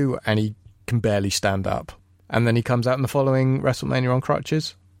Haku and he can barely stand up, and then he comes out in the following WrestleMania on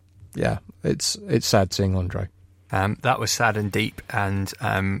crutches. Yeah, it's sad seeing Andre. That was sad and deep and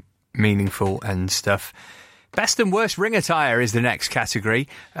meaningful and stuff. Best and worst ring attire is the next category.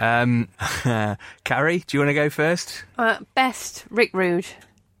 Carrie, do you want to go first? Best, Rick Rude.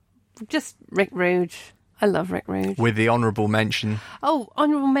 Just Rick Rude. I love Rick Rude. With the honourable mention. Oh,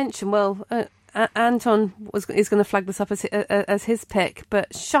 honourable mention. Well, Anton is going to flag this up as his pick,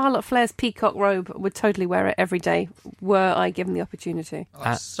 but Charlotte Flair's peacock robe, would totally wear it every day were I given the opportunity.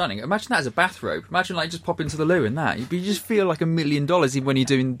 Oh, stunning. Imagine that as a bathrobe. Imagine just pop into the loo in that. You just feel like $1 million even when you're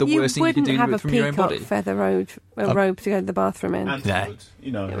doing the worst thing you can do from your own body. You wouldn't have a feather robe to go to the bathroom in.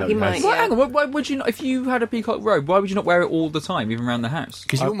 You might. Well, hang on. Why would you not? If you had a peacock robe, why would you not wear it all the time, even around the house?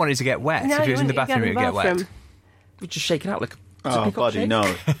 Because you wouldn't want it to get wet. No, if it was in the bathroom, it would get wet. You'd just shake it out like Oh, buddy,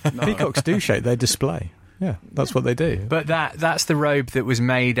 no. Peacocks do shake. They display. Yeah, that's what they do. But that's the robe that was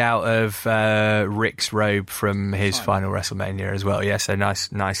made out of Rick's robe from his final WrestleMania as well. Yeah, so nice.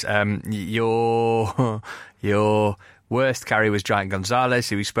 Your worst, Carrie, was Giant Gonzalez,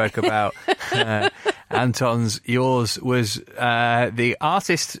 who we spoke about. Yours was the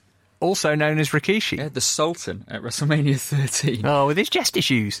artist also known as Rikishi. Yeah, the Sultan at WrestleMania 13. Oh, with his jester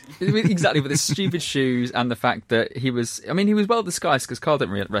shoes. Exactly, with his stupid shoes and the fact that he was well disguised because Carl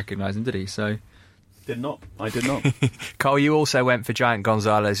didn't recognise him, did he? So I did not. Carl, you also went for Giant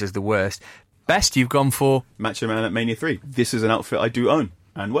Gonzalez as the worst. Best, you've gone for Macho Man at Mania 3. This is an outfit I do own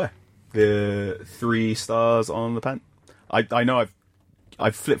and wear. The 3 stars on the pant. I know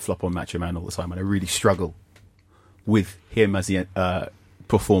I flip-flop on Macho Man all the time and I really struggle with him as the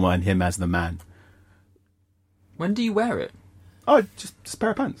performer and him as the man. When do you wear it? Oh, just a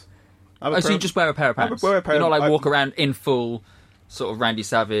pair of pants. So you just wear a pair of pants? You're not walk around in full sort of Randy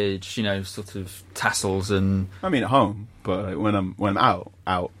Savage, sort of tassels and... I mean, at home, but when I'm out,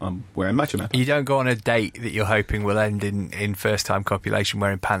 I'm wearing Macho Man. You don't go on a date that you're hoping will end in first-time copulation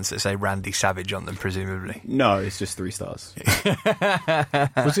wearing pants that say Randy Savage on them, presumably. No, it's just 3 stars.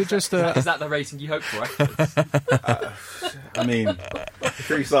 Was it just Is that the rating you hope for? I mean,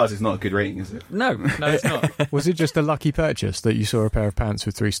 3 stars is not a good rating, is it? No, it's not. Was it just a lucky purchase that you saw a pair of pants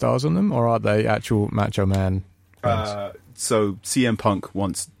with 3 stars on them, or are they actual Macho Man pants? So CM Punk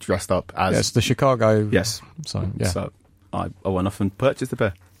once dressed up as... Yes, the Chicago... Yes. Sign, yeah. So I went off and purchased a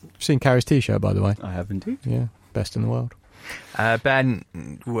pair. You've seen Carrie's T-shirt, by the way. I have indeed. Yeah, best in the world. Ben,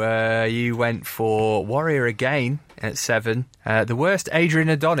 you went for Warrior again at 7. The worst, Adrian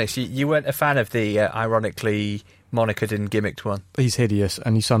Adonis. You weren't a fan of the ironically monikered and gimmicked one. He's hideous,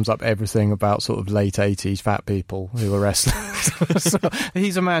 and he sums up everything about sort of late 80s fat people who are wrestlers. So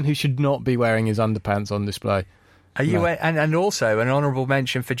he's a man who should not be wearing his underpants on display. Are you? No. And also an honourable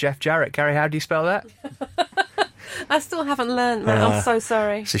mention for Jeff Jarrett. Carrie, how do you spell that? I still haven't learned, man. I'm so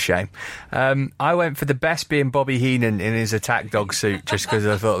sorry. It's a shame. I went for the best being Bobby Heenan in his attack dog suit, just because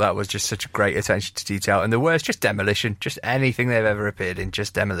I thought that was just such a great attention to detail. And the worst, just Demolition. Just anything they've ever appeared in,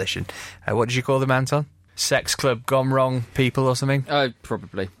 just Demolition. What did you call them, Anton? Sex Club Gone Wrong People or something? Oh,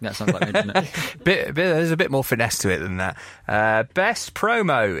 probably. That sounds like me, doesn't it? There's a bit more finesse to it than that. Best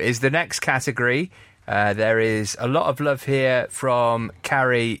promo is the next category. There is a lot of love here from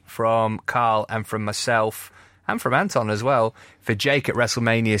Carrie, from Carl, and from myself, and from Anton as well, for Jake at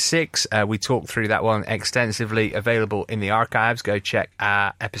WrestleMania 6. We talked through that one extensively, available in the archives. Go check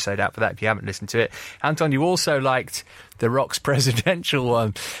our episode out for that if you haven't listened to it. Anton, you also liked The Rock's presidential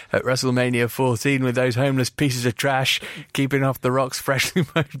one at WrestleMania 14 with those homeless pieces of trash keeping off The Rock's freshly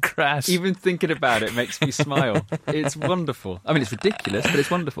mowed grass. Even thinking about it makes me smile. It's wonderful. I mean, it's ridiculous, but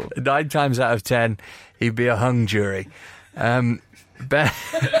it's wonderful. 9 times out of 10, he'd be a hung jury. Ben,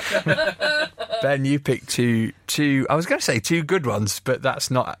 you picked two. I was going to say 2 good ones, but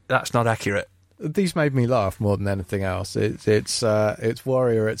that's not accurate. these made me laugh more than anything else. It's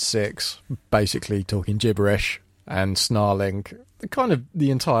Warrior at 6, basically talking gibberish and snarling, kind of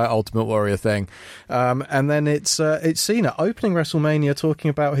the entire Ultimate Warrior thing. And then it's Cena opening WrestleMania talking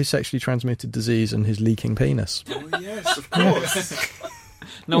about his sexually transmitted disease and his leaking penis. Oh yes, of course.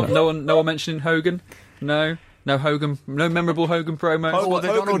 No one mentioning Hogan. No Hogan. No memorable Hogan promos.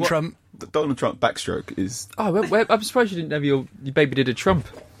 The Donald Trump backstroke is. Oh, I'm surprised you didn't have your baby did a Trump.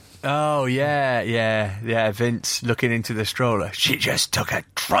 Oh, yeah. Vince looking into the stroller. She just took a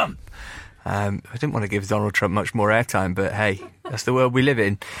Trump. I didn't want to give Donald Trump much more airtime, but hey, that's the world we live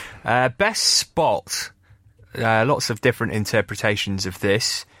in. Best spot. Lots of different interpretations of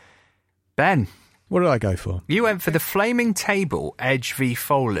this. Ben. What did I go for? You went for the flaming table, Edge v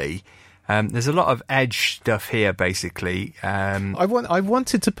Foley. There's a lot of Edge stuff here, basically. I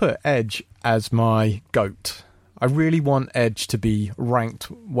wanted to put Edge as my GOAT. I really want Edge to be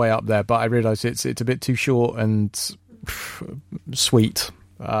ranked way up there, but I realise it's a bit too short and sweet.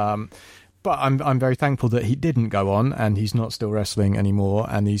 But I'm very thankful that he didn't go on, and he's not still wrestling anymore,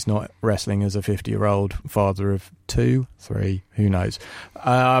 and he's not wrestling as a 50-year-old father of 2, 3, who knows.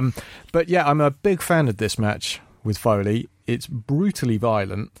 But yeah, I'm a big fan of this match with Foley. It's brutally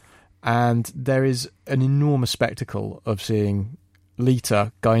violent, and there is an enormous spectacle of seeing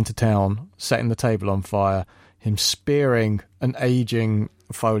Lita going to town, setting the table on fire, him spearing an aging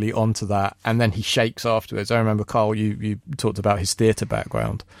Foley onto that, and then he shakes afterwards. I remember, Carl, you talked about his theatre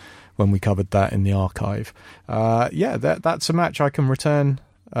background when we covered that in the archive. That's a match I can return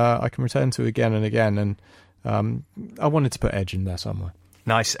to again and again, and I wanted to put Edge in there somewhere.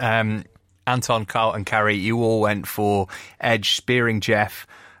 Nice. Anton, Carl and Carrie, you all went for Edge spearing Jeff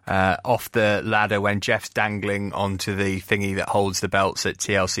off the ladder when Jeff's dangling onto the thingy that holds the belts at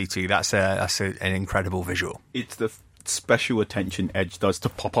TLC2. That's an incredible visual. It's the special attention Edge does to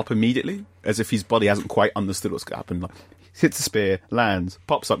pop up immediately, as if his body hasn't quite understood what's happened. Like, hits the spear, lands,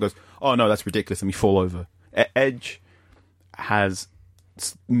 pops up, goes, oh no, that's ridiculous, and we fall over. Edge has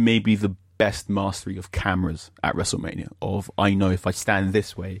maybe the best mastery of cameras at WrestleMania, of I know if I stand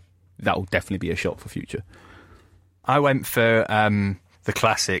this way, that will definitely be a shot for future. I went for the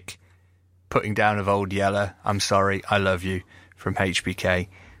classic putting down of Old Yeller, I'm sorry, I love you, from HBK,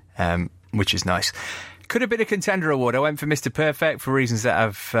 which is nice. Could have been a contender award. I went for Mr. Perfect for reasons that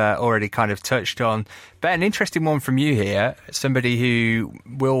I've already kind of touched on. Ben, interesting one from you here. Somebody who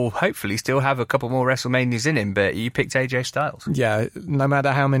will hopefully still have a couple more WrestleManias in him, but you picked AJ Styles. Yeah, no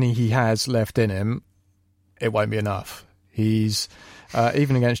matter how many he has left in him, it won't be enough. He's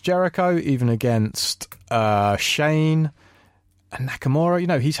even against Jericho, even against Shane and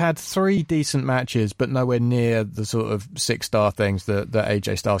Nakamura. He's had 3 decent matches, but nowhere near the sort of 6-star things that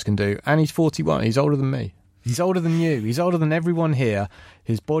AJ Styles can do. And he's 41. He's older than me. He's older than you. He's older than everyone here.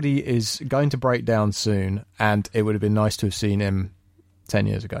 His body is going to break down soon, and it would have been nice to have seen him 10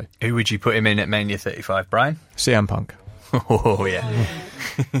 years ago. Who would you put him in at Mania 35, Brian? CM Punk. Oh, yeah.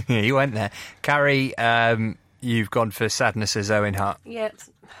 You went there. Carrie, you've gone for Sadness as Owen Hart.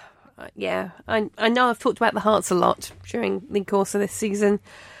 Yeah, I know I've talked about the Hearts a lot during the course of this season,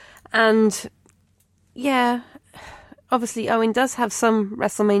 and yeah, obviously Owen does have some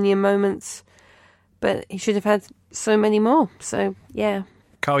WrestleMania moments, but he should have had so many more. So yeah.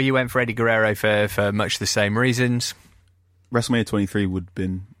 Carl, you went for Eddie Guerrero for much the same reasons. WrestleMania 23 would have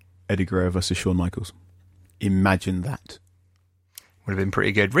been Eddie Guerrero versus Shawn Michaels. Imagine that. Would have been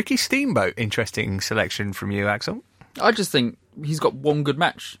pretty good. Ricky Steamboat, interesting selection from you, Axel. I just think he's got one good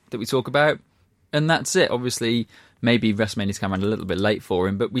match that we talk about, and that's it. Obviously, maybe WrestleMania's come around a little bit late for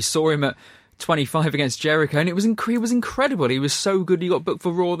him, but we saw him at 25 against Jericho, and it was incredible. He was so good. He got booked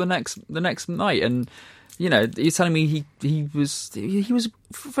for Raw the next night, and you're telling me he was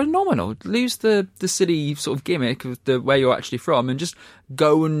phenomenal. Lose the silly sort of gimmick of the where you're actually from, and just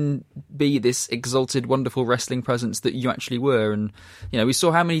go and be this exalted, wonderful wrestling presence that you actually were. And we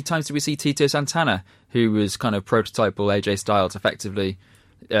saw how many times did we see Tito Santana, who was kind of prototypal AJ Styles, effectively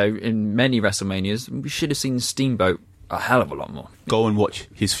in many WrestleManias. We should have seen Steamboat a hell of a lot more. Go and watch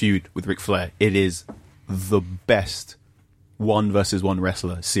his feud with Ric Flair. It is the best 1-versus-1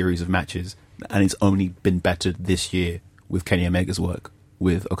 wrestler series of matches. And it's only been bettered this year with Kenny Omega's work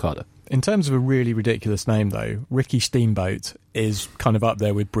with Okada. In terms of a really ridiculous name, though, Ricky Steamboat is kind of up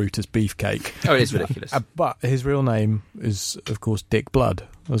there with Brutus Beefcake. Oh, it is ridiculous. But his real name is, of course, Dick Blood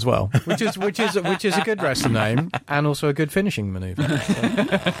as well, which is a good wrestler name and also a good finishing manoeuvre.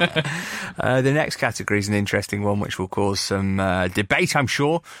 The next category is an interesting one, which will cause some debate, I'm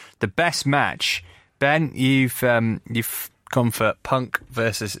sure. The best match. Ben, you've gone for Punk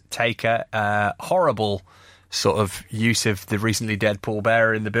versus Taker. Horrible sort of use of the recently dead Paul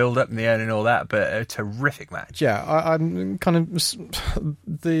Bearer in the build-up and the end and all that, but a terrific match. Yeah, I'm kind of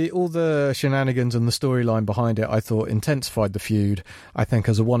all the shenanigans and the storyline behind it, I thought intensified the feud. I think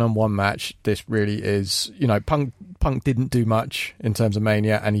as a one-on-one match, this really is, Punk didn't do much in terms of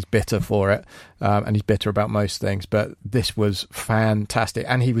Mania, and he's bitter for it, and he's bitter about most things, but this was fantastic,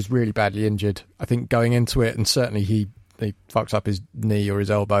 and he was really badly injured, I think, going into it, and certainly he fucks up his knee or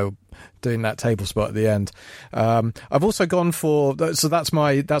his elbow doing that table spot at the end. I've also gone for, so that's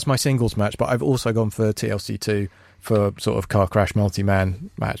my singles match, but I've also gone for TLC2 for sort of car crash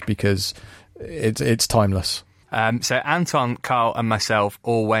multi-man match because it's timeless. So Anton, Carl and myself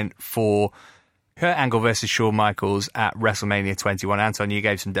all went for Kurt Angle versus Shawn Michaels at WrestleMania 21. Anton, you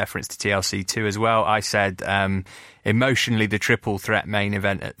gave some deference to TLC 2 as well. I said emotionally the triple threat main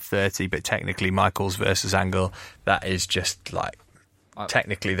event at 30, but technically Michaels versus Angle, that is just like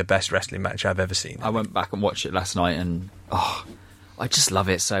technically the best wrestling match I've ever seen. I went back and watched it last night and I just love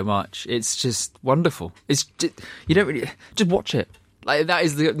it so much. It's just wonderful. It's just, you don't really just watch it. Like, that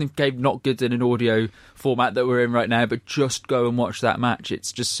is the game not good in an audio format that we're in right now, but just go and watch that match.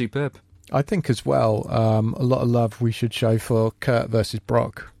 It's just superb. I think as well, a lot of love we should show for Kurt versus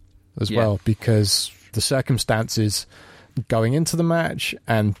Brock as well, because the circumstances going into the match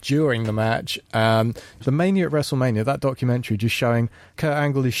and during the match, the Mania at WrestleMania, that documentary just showing Kurt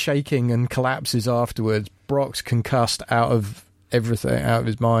Angle is shaking and collapses afterwards. Brock's concussed out of everything, out of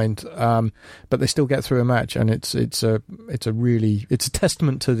his mind, but they still get through a match, and it's a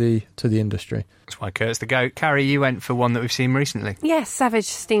testament to the industry. That's why Kurt's the GOAT. Carrie, you went for one that we've seen recently. Yes, Savage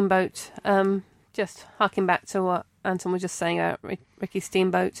Steamboat. Just harking back to what Anton was just saying about Ricky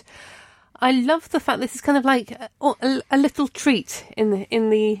Steamboat. I love the fact this is kind of like a little treat in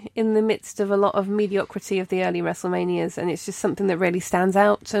the midst of a lot of mediocrity of the early WrestleManias, and it's just something that really stands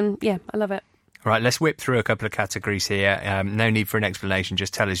out. And yeah, I love it. Right, let's whip through a couple of categories here. No need for an explanation,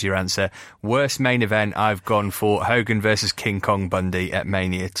 just tell us your answer. Worst main event, I've gone for Hogan versus King Kong Bundy at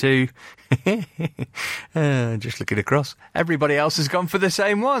Mania 2. Just looking across. Everybody else has gone for the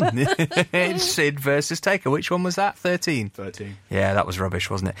same one. It's Sid versus Taker. Which one was that? 13? 13. Yeah, that was rubbish,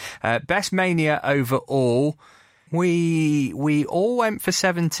 wasn't it? Best Mania overall. We all went for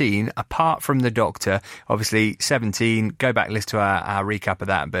 17, apart from the Doctor. Obviously, 17. Go back, listen to our recap of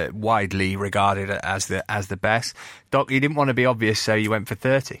that, but widely regarded as the best. Doc, you didn't want to be obvious, so you went for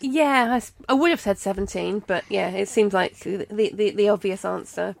 30. Yeah, I would have said 17, but yeah, it seems like the obvious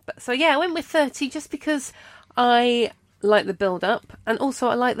answer. So yeah, I went with 30 just because I like the build-up, and also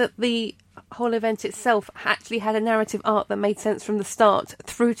I like that the whole event itself actually had a narrative arc that made sense from the start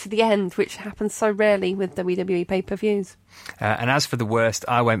through to the end, which happens so rarely with WWE pay-per-views. And as for the worst,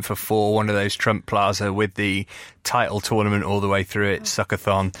 I went for 4, one of those Trump Plaza with the title tournament all the way through it,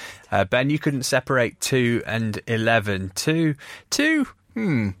 Suckathon. Ben, you couldn't separate 2 and 11. 2,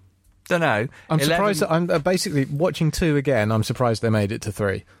 don't know. I'm surprised that I'm basically watching 2 again. I'm surprised they made it to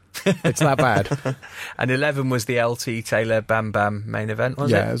 3. It's that bad. And 11 was the LT Taylor Bam Bam main event, was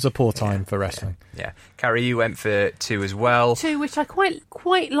it? Yeah, it was a poor time for wrestling. Yeah. Carrie, you went for 2 as well. 2, which I quite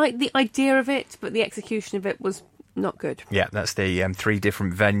like the idea of it, but the execution of it was not good. Yeah, that's the 3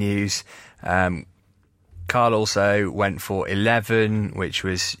 different venues. Carl also went for 11, which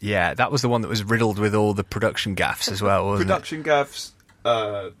was, that was the one that was riddled with all the production gaffes as well, wasn't Production gaffes,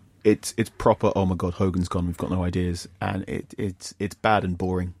 It's proper, oh my god, Hogan's gone, we've got no ideas, and it's bad and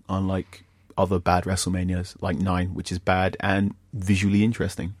boring, unlike other bad WrestleManias like 9, which is bad and visually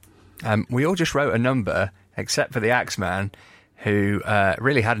interesting. We all just wrote a number, except for the Axeman, who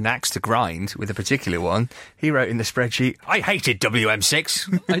really had an axe to grind with a particular one. He wrote in the spreadsheet, I hated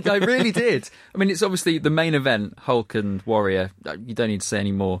WM6. I really did. I mean, it's obviously the main event, Hulk and Warrior. You don't need to say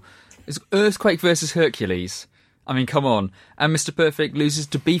any more. It's Earthquake versus Hercules. I mean, come on. And Mr. Perfect loses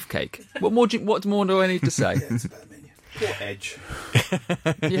to Beefcake. What more do I need to say? It's a bad menu. Poor Edge.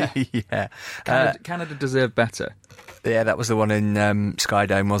 Yeah. Canada deserved better. Yeah, that was the one in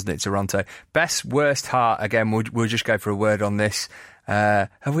Skydome, wasn't it, Toronto? Best, worst heart. Again, we'll just go for a word on this.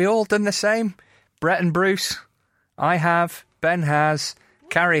 Have we all done the same? Brett and Bruce? I have. Ben has.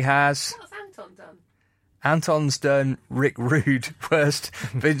 Carrie has. What's Anton done? Anton's done Rick Rude worst,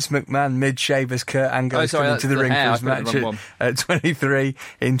 Vince McMahon mid-shavers, Kurt Angle coming to the ring for his match at 23.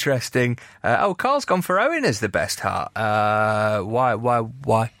 Interesting. Carl's gone for Owen as the best heart.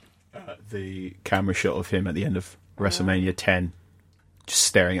 Why? The camera shot of him at the end of WrestleMania 10, just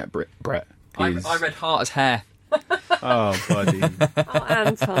staring at Brett. I read heart as hair. Oh, buddy. Oh,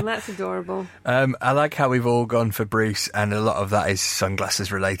 Anton, that's adorable. I like how we've all gone for Bruce, and a lot of that is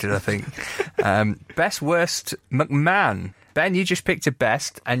sunglasses related, I think. Best, worst, McMahon. Ben, you just picked a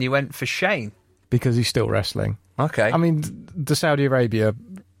best, and you went for Shane. because he's still wrestling. Okay. I mean, the Saudi Arabia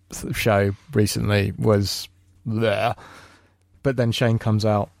show recently was there, but then Shane comes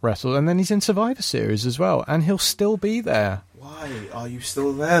out, wrestles, and then he's in Survivor Series as well, and he'll still be there. Why are you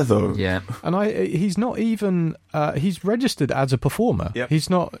still there, though? Yeah. And he's not even he's registered as a performer. Yep. He's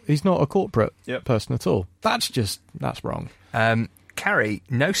not a corporate Yep. person at all. That's wrong. Carrie,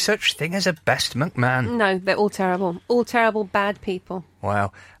 no such thing as a best McMahon. No, they're all terrible. All terrible, bad people.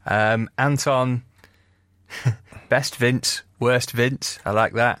 Wow. Anton, best Vince, worst Vince. I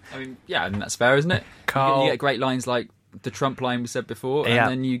like that. I mean, yeah, and that's fair, isn't it? Carl- You get great lines like the Trump line we said before, and Yeah.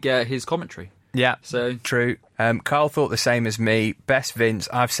 then you get his commentary. Yeah, So- true. Carl thought the same as me. Best Vince,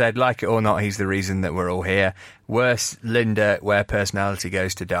 I've said, like it or not, he's the reason that we're all here. Worst Linda, where personality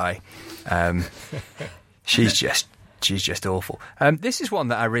goes to die. She's just awful. This is one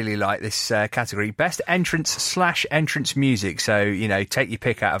that I really like, this category. Best entrance/entrance music. So, take your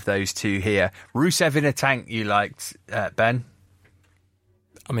pick out of those two here. Rusev in a tank you liked, Ben?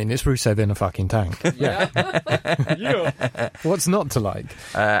 I mean, it's Rusev in a fucking tank. Yeah. What's not to like?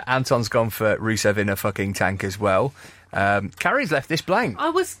 Anton's gone for Rusev in a fucking tank as well. Carrie's left this blank. I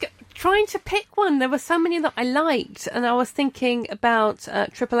was trying to pick one. There were so many that I liked, and I was thinking about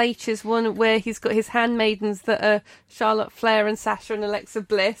Triple H's one where he's got his handmaidens that are Charlotte Flair and Sasha and Alexa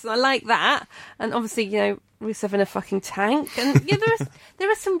Bliss. And I like that. And obviously, Rusev in a fucking tank. And yeah,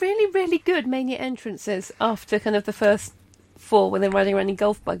 there are some really, really good Mania entrances after kind of the first 4 when they're riding around in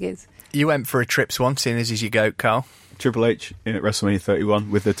golf buggies. You went for a Trips one, seeing as you go, Carl. Triple H in at WrestleMania 31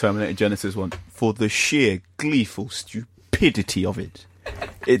 with the Terminator Genesis one for the sheer gleeful stupidity of it.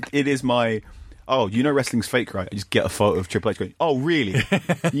 It is my... Oh, wrestling's fake, right? I just get a photo of Triple H going, oh, really?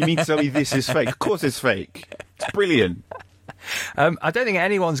 You mean to tell me this is fake? Of course it's fake. It's brilliant. I don't think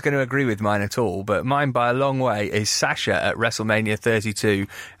anyone's going to agree with mine at all, but mine by a long way is Sasha at WrestleMania 32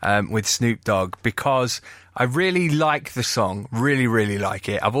 with Snoop Dogg, because I really like the song, really, really like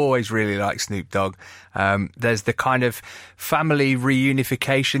it. I've always really liked Snoop Dogg. There's the kind of family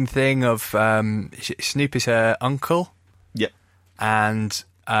reunification thing of Snoop is her uncle. Yep. And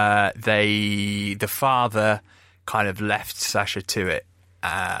the father kind of left Sasha to it.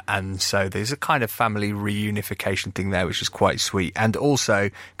 And so there's a kind of family reunification thing there, which is quite sweet. And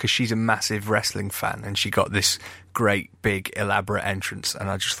also because she's a massive wrestling fan and she got this great, big, elaborate entrance. And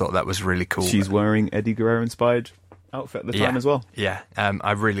I just thought that was really cool. She's wearing Eddie Guerrero-inspired outfit at the time as well. Yeah,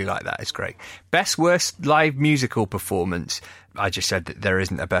 I really like that. It's great. Best, worst live musical performance. I just said that there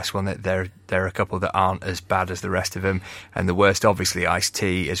isn't a best one. That there are a couple that aren't as bad as the rest of them. And the worst, obviously,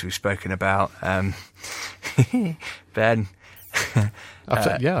 Ice-T, as we've spoken about. Ben...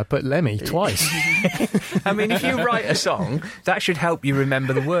 I put Lemmy twice. I mean, if you write a song, that should help you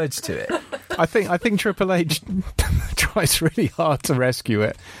remember the words to it. I think Triple H tries really hard to rescue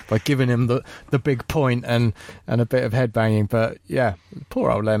it by giving him the big point and a bit of headbanging. But yeah,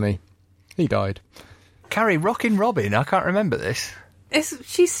 poor old Lemmy, he died. Carrie, Rockin' Robin, I can't remember this.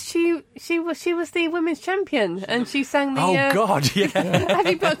 She was the women's champion, and she sang the. Oh God, yeah. Have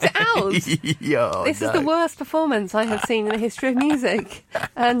you blocked it out? Yeah, This is the worst performance I have seen in the history of music,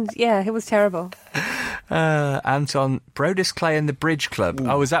 and yeah, it was terrible. Anton, Brodus Clay and the Bridge Club. Ooh.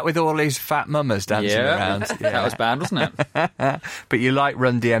 Oh, was that with all his fat mamas dancing around? Yeah. That was bad, wasn't it? But you like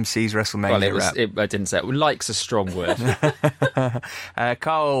Run DMC's WrestleMania rap. I didn't say it. Like's a strong word.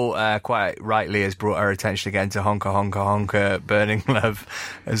 Carl quite rightly has brought our attention again to Honka Honka Honka Burning Love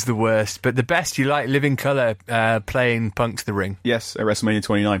as the worst. But the best, you like Living Colour playing Punk to the Ring. Yes, at WrestleMania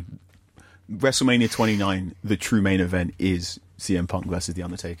 29. WrestleMania 29, the true main event is CM Punk versus The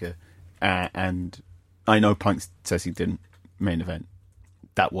Undertaker. And I know Punk says he didn't main event.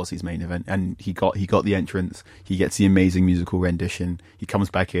 That was his main event, and he got the entrance. He gets the amazing musical rendition. He comes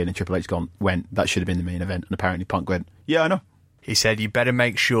back in, and Triple H went, that should have been the main event. And apparently Punk went, yeah, I know. He said, you better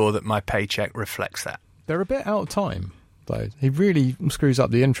make sure that my paycheck reflects that. They're a bit out of time, though. He really screws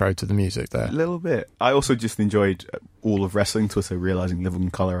up the intro to the music there. A little bit. I also just enjoyed all of wrestling, Twitter realising Living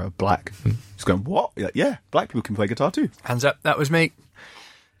Colour are black. Just going, what? Like, yeah, black people can play guitar too. Hands up, that was me.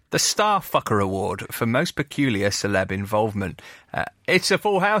 The Starfucker Award for Most Peculiar Celeb Involvement. It's a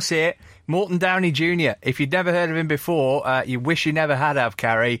full house here. Morton Downey Jr. If you'd never heard of him before, you wish you never had have,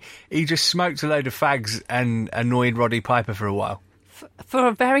 Carrie. He just smoked a load of fags and annoyed Roddy Piper for a while. For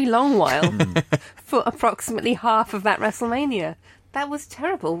a very long while. For approximately half of that WrestleMania. That was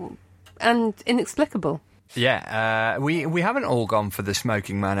terrible and inexplicable. Yeah, we haven't all gone for the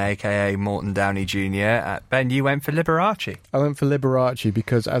smoking man, a.k.a. Morton Downey Jr. Ben, you went for Liberace. I went for Liberace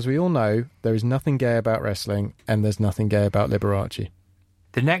because, as we all know, there is nothing gay about wrestling and there's nothing gay about Liberace.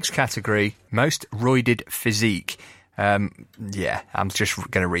 The next category, most roided physique. Yeah, I'm just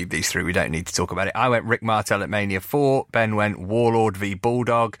going to read these through. We don't need to talk about it. I went Rick Martel at Mania 4. Ben went Warlord v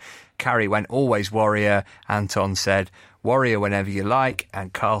Bulldog. Carrie went Always Warrior. Anton said Warrior whenever you like.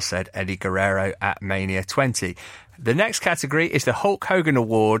 And Carl said Eddie Guerrero at Mania 20. The next category is the Hulk Hogan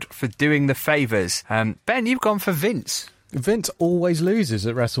Award for doing the favours. Ben, you've gone for Vince. Vince always loses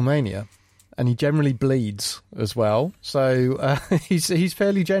at WrestleMania, and he generally bleeds as well. So he's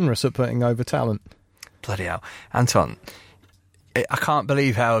fairly generous at putting over talent. Bloody hell. Anton, I can't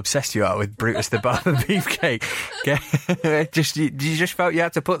believe how obsessed you are with Brutus the Barber Beefcake. You just felt you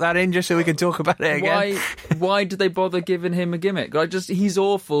had to put that in just so we could talk about it again? Why did they bother giving him a gimmick? He's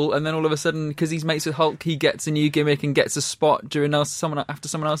awful, and then all of a sudden, because he's mates with Hulk, he gets a new gimmick and gets a spot after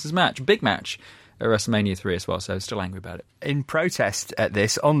someone else's match. Big match at WrestleMania 3 as well, so still angry about it. In protest at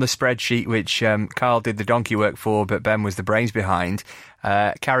this, on the spreadsheet, which Carl did the donkey work for, but Ben was the brains behind,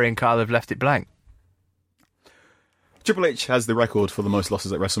 Carrie and Carl have left it blank. Triple H has the record for the most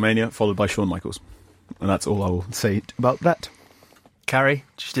losses at WrestleMania, followed by Shawn Michaels. And that's all I will say about that. Carrie,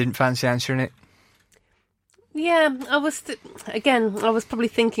 just didn't fancy answering it? Yeah, I was probably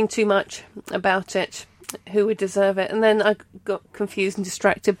thinking too much about it, who would deserve it, and then I got confused and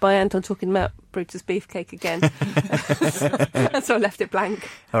distracted by Anton talking about Brutus Beefcake again. So I left it blank.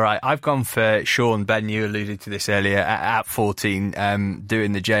 All right, I've gone for Shawn. Ben, you alluded to this earlier, at 14,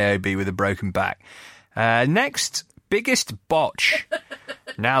 doing the JOB with a broken back. Next, biggest botch.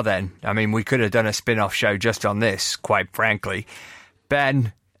 Now then, I mean, we could have done a spin-off show just on this, quite frankly.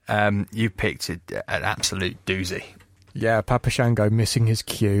 Ben, you picked an absolute doozy. Yeah, Papa Shango missing his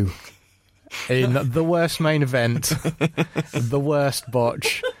cue in the worst main event, the worst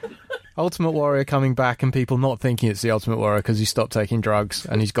botch. Ultimate Warrior coming back and people not thinking it's the Ultimate Warrior because he stopped taking drugs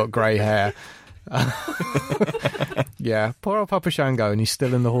and he's got grey hair. Yeah, poor old Papa Shango, and he's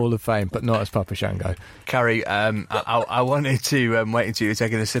still in the Hall of Fame, but not as Papa Shango. Carrie, I wanted to wait until you were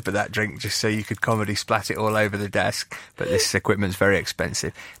taking a sip of that drink just so you could comedy splat it all over the desk, but this equipment's very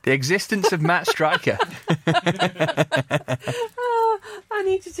expensive. The existence of Matt Striker. I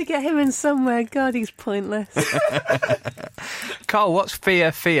needed to get him in somewhere. God, he's pointless. Carl, what's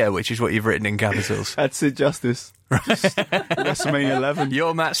fear, which is what you've written in capitals? That's it, Justice. WrestleMania 11.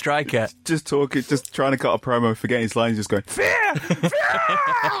 You're Matt Striker. Just talking, just trying to cut a promo, forgetting his lines, just going, fear!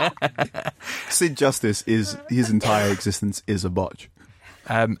 Sid Justice his entire existence is a botch.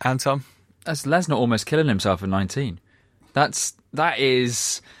 Anton? That's Lesnar almost killing himself at 19. That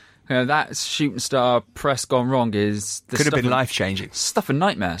is... that shooting star press gone wrong is... Could have been life-changing. Stuff of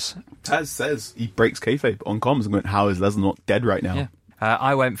nightmares. Taz says he breaks kayfabe on comms and going, how is Lesnar not dead right now? Yeah.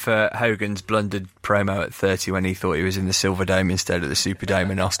 I went for Hogan's blundered promo at 30 when he thought he was in the Silverdome instead of the Superdome,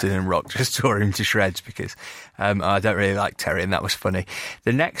 and Austin and Rock just tore him to shreds because I don't really like Terry, and that was funny.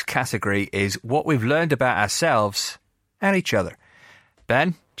 The next category is what we've learned about ourselves and each other. Ben,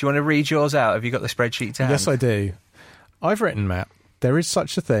 do you want to read yours out? Have you got the spreadsheet to hand? Yes, I do. I've written, Matt, there is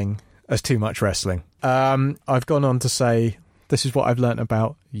such a thing as too much wrestling. I've gone on to say... This is what I've learnt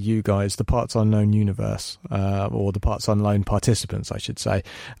about you guys, the Parts Unknown universe, or the Parts Unknown participants, I should say,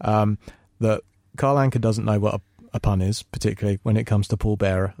 that Carl Anka doesn't know what a pun is, particularly when it comes to Paul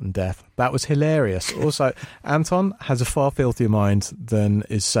Bearer and death. That was hilarious. Also, Anton has a far filthier mind than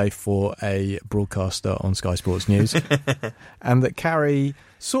is safe for a broadcaster on Sky Sports News. And that Carrie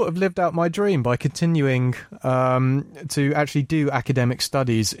sort of lived out my dream by continuing to actually do academic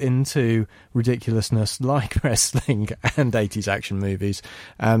studies into ridiculousness like wrestling and 80s action movies.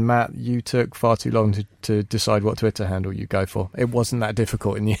 And Matt, you took far too long to decide what Twitter handle you go for. It wasn't that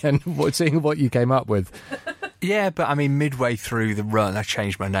difficult in the end, seeing what you came up with. Yeah, but I mean, midway through the run, I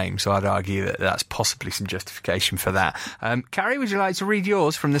changed my name, so I'd argue that that's possibly some justification for that. Carrie, would you like to read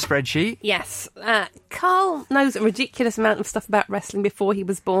yours from the spreadsheet? Yes. Carl knows a ridiculous amount of stuff about wrestling before he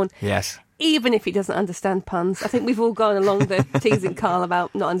was born. Yes. Even if he doesn't understand puns. I think we've all gone along the teasing Carl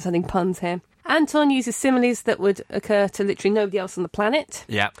about not understanding puns here. Anton uses similes that would occur to literally nobody else on the planet.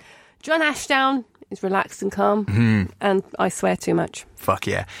 Yeah. John Ashdown is relaxed and calm, and I swear too much. Fuck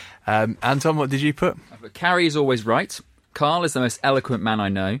yeah. Anton, what did you put? Carrie is always right. Carl is the most eloquent man I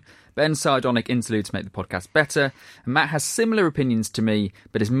know. Ben's sardonic interludes make the podcast better. And Matt has similar opinions to me,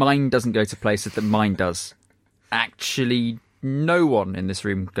 but his mind doesn't go to places that mine does. Actually, no one in this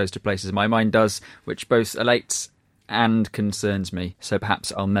room goes to places my mind does, which both elates and concerns me. So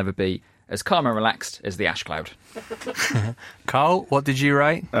perhaps I'll never be as calm and relaxed as the ash cloud. Carl, what did you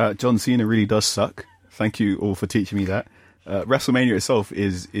write? John Cena really does suck. Thank you all for teaching me that. WrestleMania itself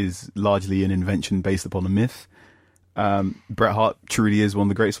is largely an invention based upon a myth. Bret Hart truly is one of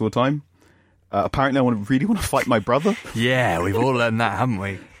the greatest of all time. Apparently I really want to fight my brother. Yeah, we've all learned that, haven't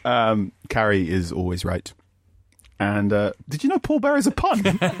we? Carrie is always right. And did you know Paul Bearer's a pun?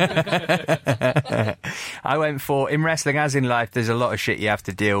 I went for, in wrestling as in life, there's a lot of shit you have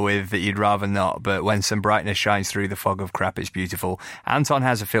to deal with that you'd rather not, but when some brightness shines through the fog of crap, it's beautiful. Anton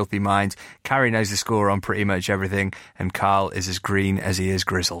has a filthy mind, Carrie knows the score on pretty much everything, and Carl is as green as he is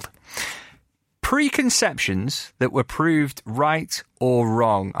grizzled. Preconceptions that were proved right or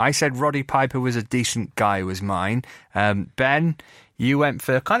wrong. I said Roddy Piper was a decent guy was mine. Ben, you went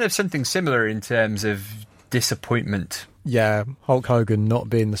for kind of something similar in terms of disappointment. Yeah, Hulk Hogan not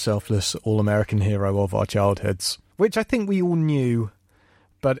being the selfless all-American hero of our childhoods, which I think we all knew,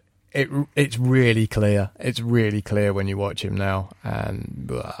 but it's really clear. It's really clear when you watch him now. And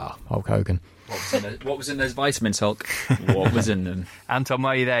Hulk Hogan. What was in those vitamins, Hulk? What was in them? Anton,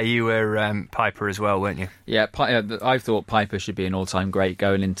 while you're there, you were Piper as well, weren't you? Yeah, I thought Piper should be an all-time great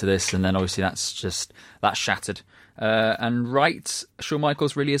going into this, and then obviously that's shattered. And right, Shawn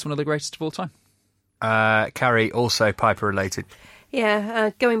Michaels really is one of the greatest of all time. Carrie, also Piper related.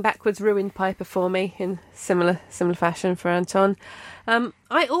 Yeah, going backwards ruined Piper for me in similar fashion for Anton.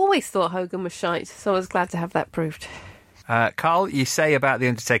 I always thought Hogan was shite, so I was glad to have that proved. Carl, you say about the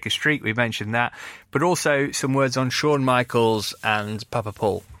Undertaker streak, we mentioned that, but also some words on Shawn Michaels and Papa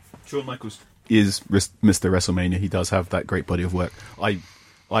Paul. Shawn Michaels is Mr. WrestleMania. He does have that great body of work. I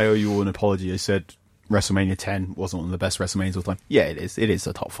owe you all an apology. I said WrestleMania 10 wasn't one of the best WrestleManias of all time. Yeah, it is. It is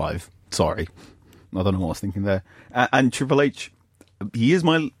a top 5. Sorry. I don't know what I was thinking there. And Triple H, he is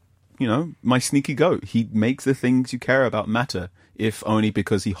my sneaky goat. He makes the things you care about matter, if only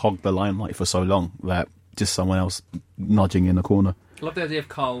because he hogged the limelight for so long that just someone else nudging in the corner. I love the idea of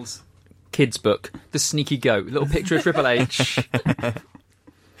Carl's kids' book, The Sneaky Goat. Little picture of Triple H.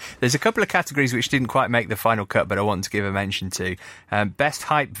 There's a couple of categories which didn't quite make the final cut, but I want to give a mention to. Best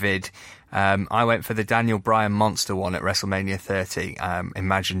hype vid. I went for the Daniel Bryan monster one at WrestleMania 30.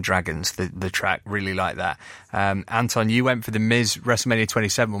 Imagine Dragons, the track, really like that. Anton, you went for the Miz WrestleMania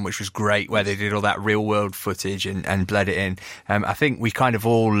 27 one, which was great, where they did all that real world footage and bled it in. I think we kind of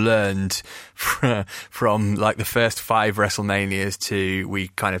all learned from like the first 5 WrestleManias to we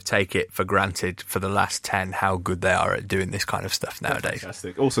kind of take it for granted for the last 10 how good they are at doing this kind of stuff nowadays.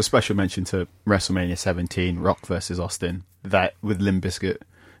 Fantastic. Also, special mention to WrestleMania 17, Rock versus Austin, that with Limp Bizkit.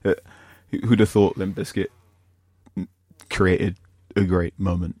 Who'd have thought Limp Bizkit created a great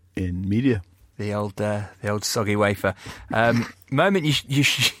moment in media? The old soggy wafer. Moment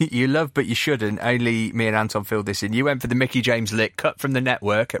you love but you shouldn't. Only me and Anton filled this in. You went for the Mickey James lick, cut from the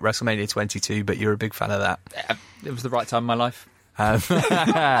network at WrestleMania 22, but you're a big fan of that. It was the right time in my life.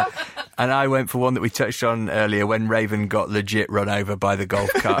 And I went for one that we touched on earlier when Raven got legit run over by the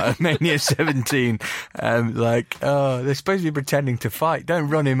golf cart at Mania 17. They're supposed to be pretending to fight. Don't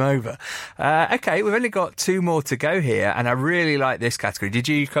run him over. Okay, we've only got 2 more to go here, and I really like this category. Did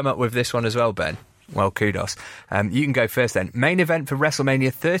you come up with this one as well, Ben? Well, kudos. You can go first then. Main event for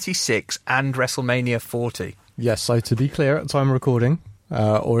WrestleMania 36 and WrestleMania 40. Yes, so to be clear, at the time of recording,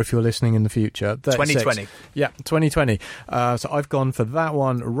 or if you're listening in the future, 2020. Yeah, 2020. So I've gone for that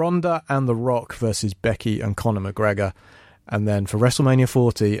one, Ronda and The Rock versus Becky and Conor McGregor. And then for WrestleMania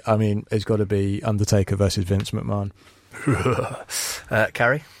 40, I mean, it's got to be Undertaker versus Vince McMahon.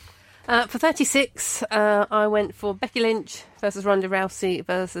 Carrie? For 36, I went for Becky Lynch versus Ronda Rousey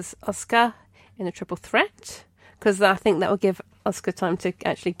versus Asuka in a triple threat, because I think that will give Asuka time to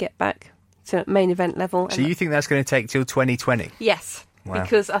actually get back to main event level. So you think that's going to take till 2020? Yes. Wow.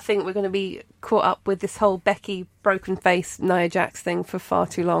 Because I think we're going to be caught up with this whole Becky broken face Nia Jax thing for far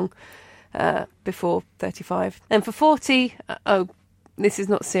too long before 35. And for 40, this is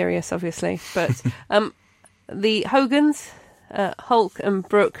not serious, obviously, but the Hogans, Hulk and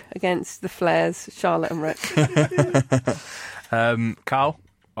Brooke against the Flairs, Charlotte and Rick. Carl?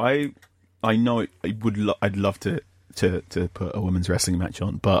 I know I'd love to put a women's wrestling match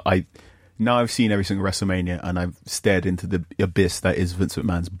on, but now I've seen every single WrestleMania and I've stared into the abyss that is Vince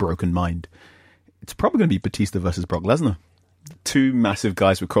McMahon's broken mind. It's probably going to be Batista versus Brock Lesnar. 2 massive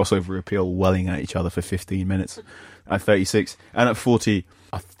guys with crossover appeal welling at each other for 15 minutes. At 36. And at 40,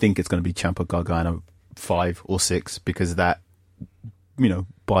 I think it's going to be Ciampa Gargano 5 or 6, because that,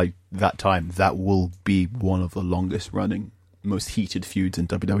 by that time, that will be one of the longest running, most heated feuds in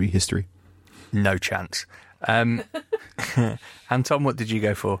WWE history. No chance. Anton, what did you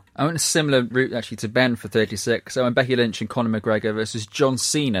go for? I went a similar route actually to Ben for 36. I went Becky Lynch and Conor McGregor versus John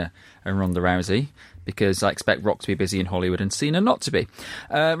Cena and Ronda Rousey, because I expect Rock to be busy in Hollywood and Cena not to be.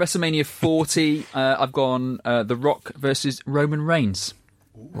 WrestleMania 40, I've gone The Rock versus Roman Reigns.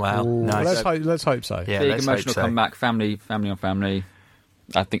 Wow, nice. Let's hope so. Yeah, big emotional comeback, family on family.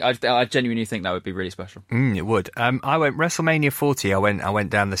 I genuinely think that would be really special. It would. I went WrestleMania 40. I went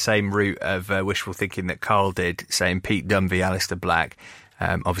down the same route of wishful thinking that Carl did, saying Pete Dunne v Alistair Black.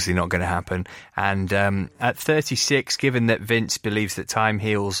 Obviously not going to happen. And at 36, given that Vince believes that time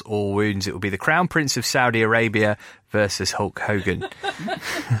heals all wounds, it will be the Crown Prince of Saudi Arabia versus Hulk Hogan.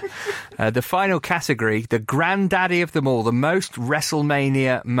 The final category, the granddaddy of them all, the most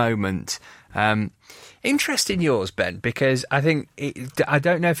WrestleMania moment. Interest in yours, Ben, because I think I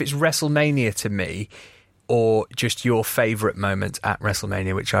don't know if it's WrestleMania to me or just your favourite moment at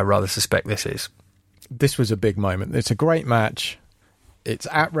WrestleMania, which I rather suspect this is. This was a big moment. It's a great match. It's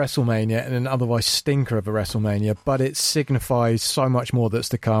at WrestleMania and an otherwise stinker of a WrestleMania, but it signifies so much more that's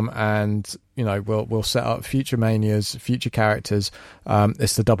to come, and we'll set up future Manias, future characters.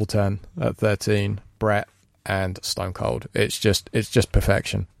 It's the double turn at 13, Brett and Stone Cold. It's just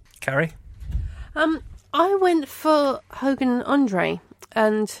perfection. Carrie? I went for Hogan and Andre,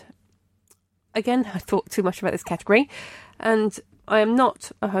 and again, I thought too much about this category, and I am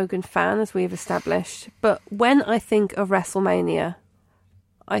not a Hogan fan, as we've established, but when I think of WrestleMania,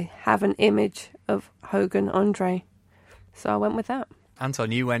 I have an image of Hogan Andre, so I went with that.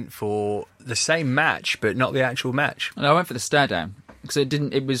 Anton, you went for the same match, but not the actual match. And I went for the stare down because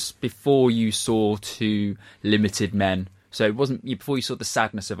it was before you saw two limited men. So it wasn't before you saw the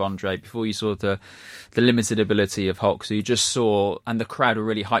sadness of Andre, before you saw the limited ability of Hulk. So you just saw, and the crowd were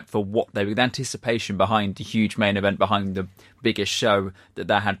really hyped for what they were, the anticipation behind the huge main event, behind the biggest show that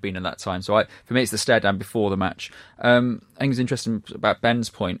there had been at that time. So for me, it's the stare down before the match. I think it's interesting about Ben's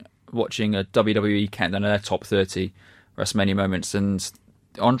point, watching a WWE countdown, their top 30 WrestleMania moments, and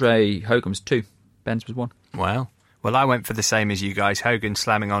Andre Hogan was 2, Ben's was 1. Wow. Well, I went for the same as you guys. Hogan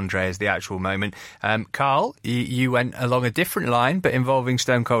slamming Andre as the actual moment. Carl, you went along a different line, but involving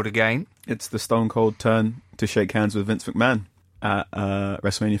Stone Cold again. It's the Stone Cold turn to shake hands with Vince McMahon at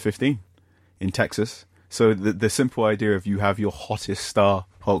WrestleMania 15 in Texas. So the simple idea of you have your hottest star,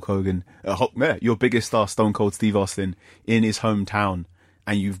 Hulk Hogan, your biggest star, Stone Cold Steve Austin, in his hometown,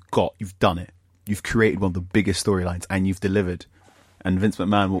 and you've done it. You've created one of the biggest storylines, and you've delivered. And Vince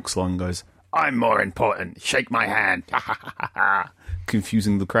McMahon walks along and goes, "I'm more important. Shake my hand."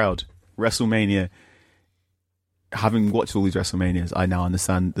 Confusing the crowd. WrestleMania. Having watched all these WrestleManias, I now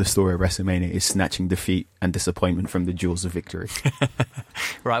understand the story of WrestleMania is snatching defeat and disappointment from the jewels of victory.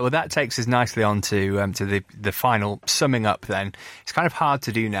 Right, well, that takes us nicely on to the final summing up then. It's kind of hard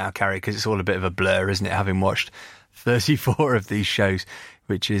to do now, Carrie, because it's all a bit of a blur, isn't it, having watched 34 of these shows,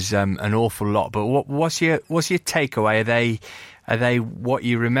 which is an awful lot. But what's your takeaway? Are they what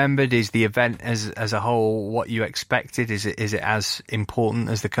you remembered? Is the event as a whole what you expected? Is it as important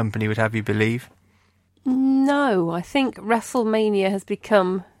as the company would have you believe? No, I think WrestleMania has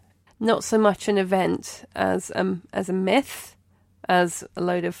become not so much an event as a myth, as a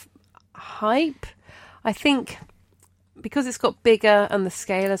load of hype. I think because it's got bigger and the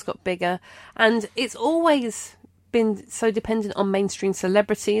scale has got bigger, and it's always been so dependent on mainstream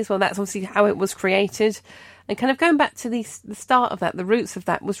celebrities. Well, that's obviously how it was created. And kind of going back to the start of that, the roots of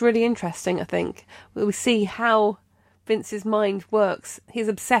that was really interesting, I think. We see how Vince's mind works, his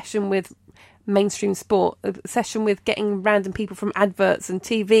obsession with mainstream sport, obsession with getting random people from adverts and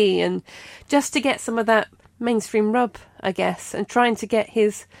TV, and just to get some of that mainstream rub, I guess, and trying to get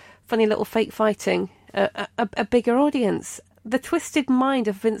his funny little fake fighting a bigger audience. The twisted mind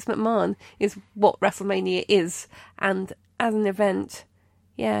of Vince McMahon is what WrestleMania is, and as an event,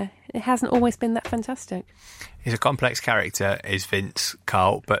 yeah, it hasn't always been that fantastic. He's a complex character, is Vince,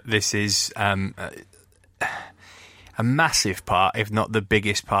 Carl, but this is a massive part, if not the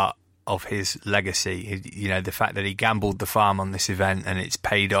biggest part, of his legacy. The fact that he gambled the farm on this event and it's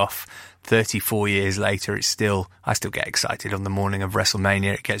paid off 34 years later. I still get excited on the morning of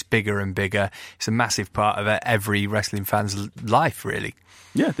WrestleMania. It gets bigger and bigger. It's a massive part of every wrestling fan's life, really.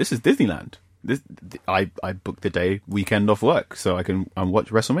 Yeah, this is Disneyland. I booked the day weekend off work so I can watch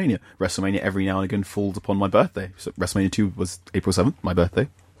WrestleMania. WrestleMania every now and again falls upon my birthday. So WrestleMania 2 was April 7th, my birthday.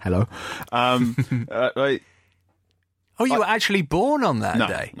 Hello. You were actually born on that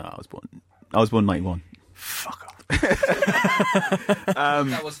day? No, I was born 91. Fuck off.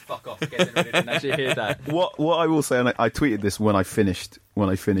 That was fuck off. I didn't actually hear that. What I will say, and I tweeted this when I finished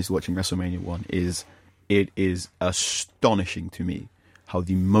watching WrestleMania 1, is it is astonishing to me how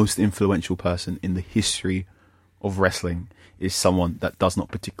the most influential person in the history of wrestling is someone that does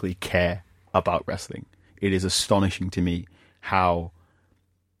not particularly care about wrestling. It is astonishing to me how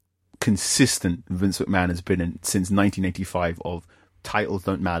consistent Vince McMahon has been since 1985 of titles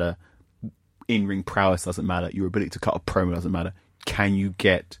don't matter, in-ring prowess doesn't matter, your ability to cut a promo doesn't matter. Can you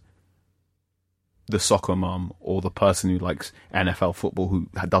get the soccer mom or the person who likes NFL football who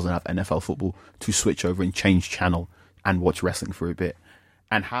doesn't have NFL football to switch over and change channel and watch wrestling for a bit,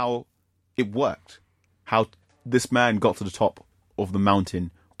 and how it worked, how this man got to the top of the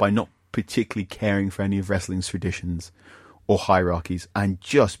mountain by not particularly caring for any of wrestling's traditions or hierarchies and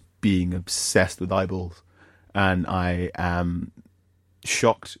just being obsessed with eyeballs. And I am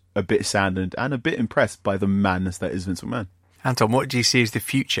shocked, a bit saddened, and a bit impressed by the madness that is Vince McMahon. Anton, what do you see as the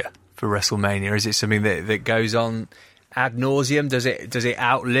future for WrestleMania? Is it something that goes on ad nauseum? Does it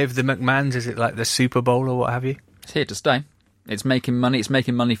outlive the McMahons? Is it like the Super Bowl or what have you? It's here to stay. It's making money. It's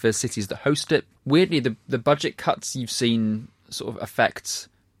making money for cities that host it. Weirdly, the budget cuts you've seen sort of affect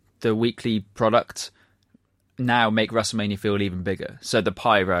the weekly product now make WrestleMania feel even bigger. So the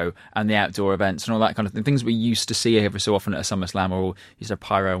pyro and the outdoor events and all that kind of thing, things we used to see every so often at a SummerSlam, or used to have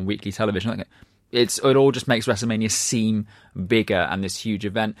pyro on weekly television. It all just makes WrestleMania seem bigger and this huge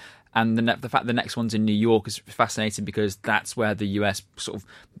event. And the fact the next one's in New York is fascinating because that's where the US sort of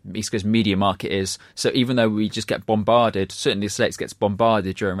East Coast media market is. So even though we just get bombarded, certainly the States gets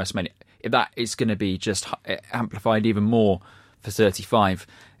bombarded during WrestleMania, that is going to be just amplified even more for 35.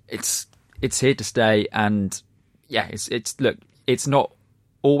 It's here to stay, and yeah, it's not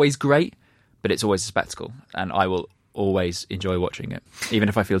always great, but it's always a spectacle, and I will always enjoy watching it, even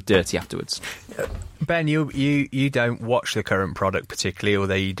if I feel dirty afterwards. Ben, you don't watch the current product particularly,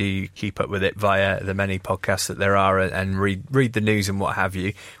 although you do keep up with it via the many podcasts that there are and read the news and what have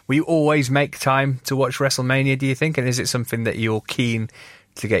you. Will you always make time to watch WrestleMania, do you think? And is it something that you're keen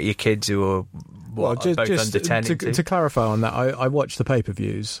to get your kids who are both under 10 to clarify on that, I watch the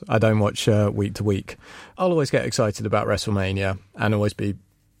pay-per-views. I don't watch week to week. I'll always get excited about WrestleMania and always be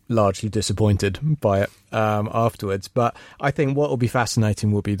largely disappointed by it afterwards. But I think what will be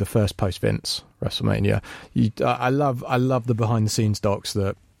fascinating will be the first post-Vince WrestleMania. I love the behind-the-scenes docs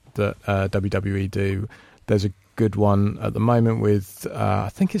that WWE do. There's a good one at the moment with I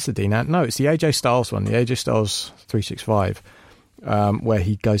think it's the it's the AJ Styles one, the AJ Styles 365. Where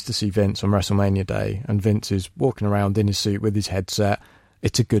he goes to see Vince on WrestleMania Day, and Vince is walking around in his suit with his headset.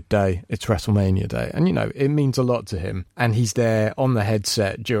 It's a good day. It's WrestleMania Day. And, it means a lot to him. And he's there on the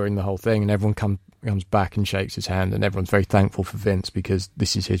headset during the whole thing, and everyone comes back and shakes his hand, and everyone's very thankful for Vince because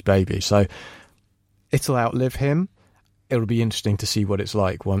this is his baby. So it'll outlive him. It'll be interesting to see what it's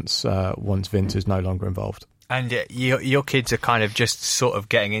like once Vince is no longer involved. And your kids are kind of just sort of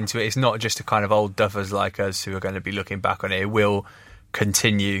getting into it. It's not just a kind of old duffers like us who are going to be looking back on it. It will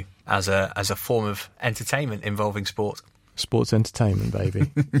continue as a form of entertainment involving sport. Sports entertainment,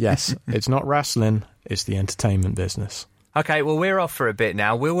 baby. Yes, it's not wrestling, it's the entertainment business. Okay, well, we're off for a bit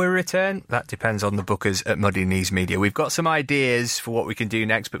now. Will we return? That depends on the bookers at Muddy Knees Media. We've got some ideas for what we can do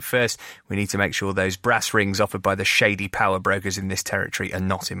next, but first we need to make sure those brass rings offered by the shady power brokers in this territory are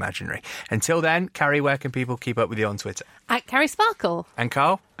not imaginary. Until then, Carrie, where can people keep up with you on Twitter? At Carrie Sparkle. And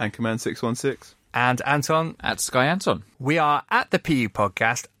Carl? And Command 616. And Anton? At Sky Anton. We are at the PU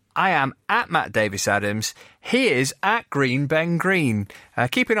Podcast. I am at Matt Davis Adams. He is at Green Ben Green.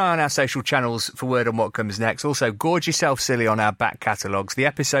 Keep an eye on our social channels for word on what comes next. Also, gorge yourself silly on our back catalogues. The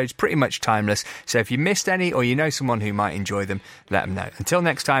episode's pretty much timeless, so if you missed any or you know someone who might enjoy them, let them know. Until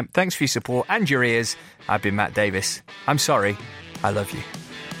next time, thanks for your support and your ears. I've been Matt Davis. I'm sorry. I love you.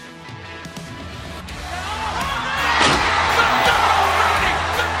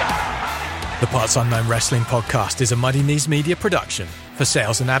 The Parts Unknown Wrestling Podcast is a Muddy Knees Media production. For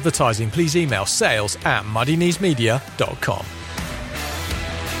sales and advertising, please email sales@muddykneesmedia.com.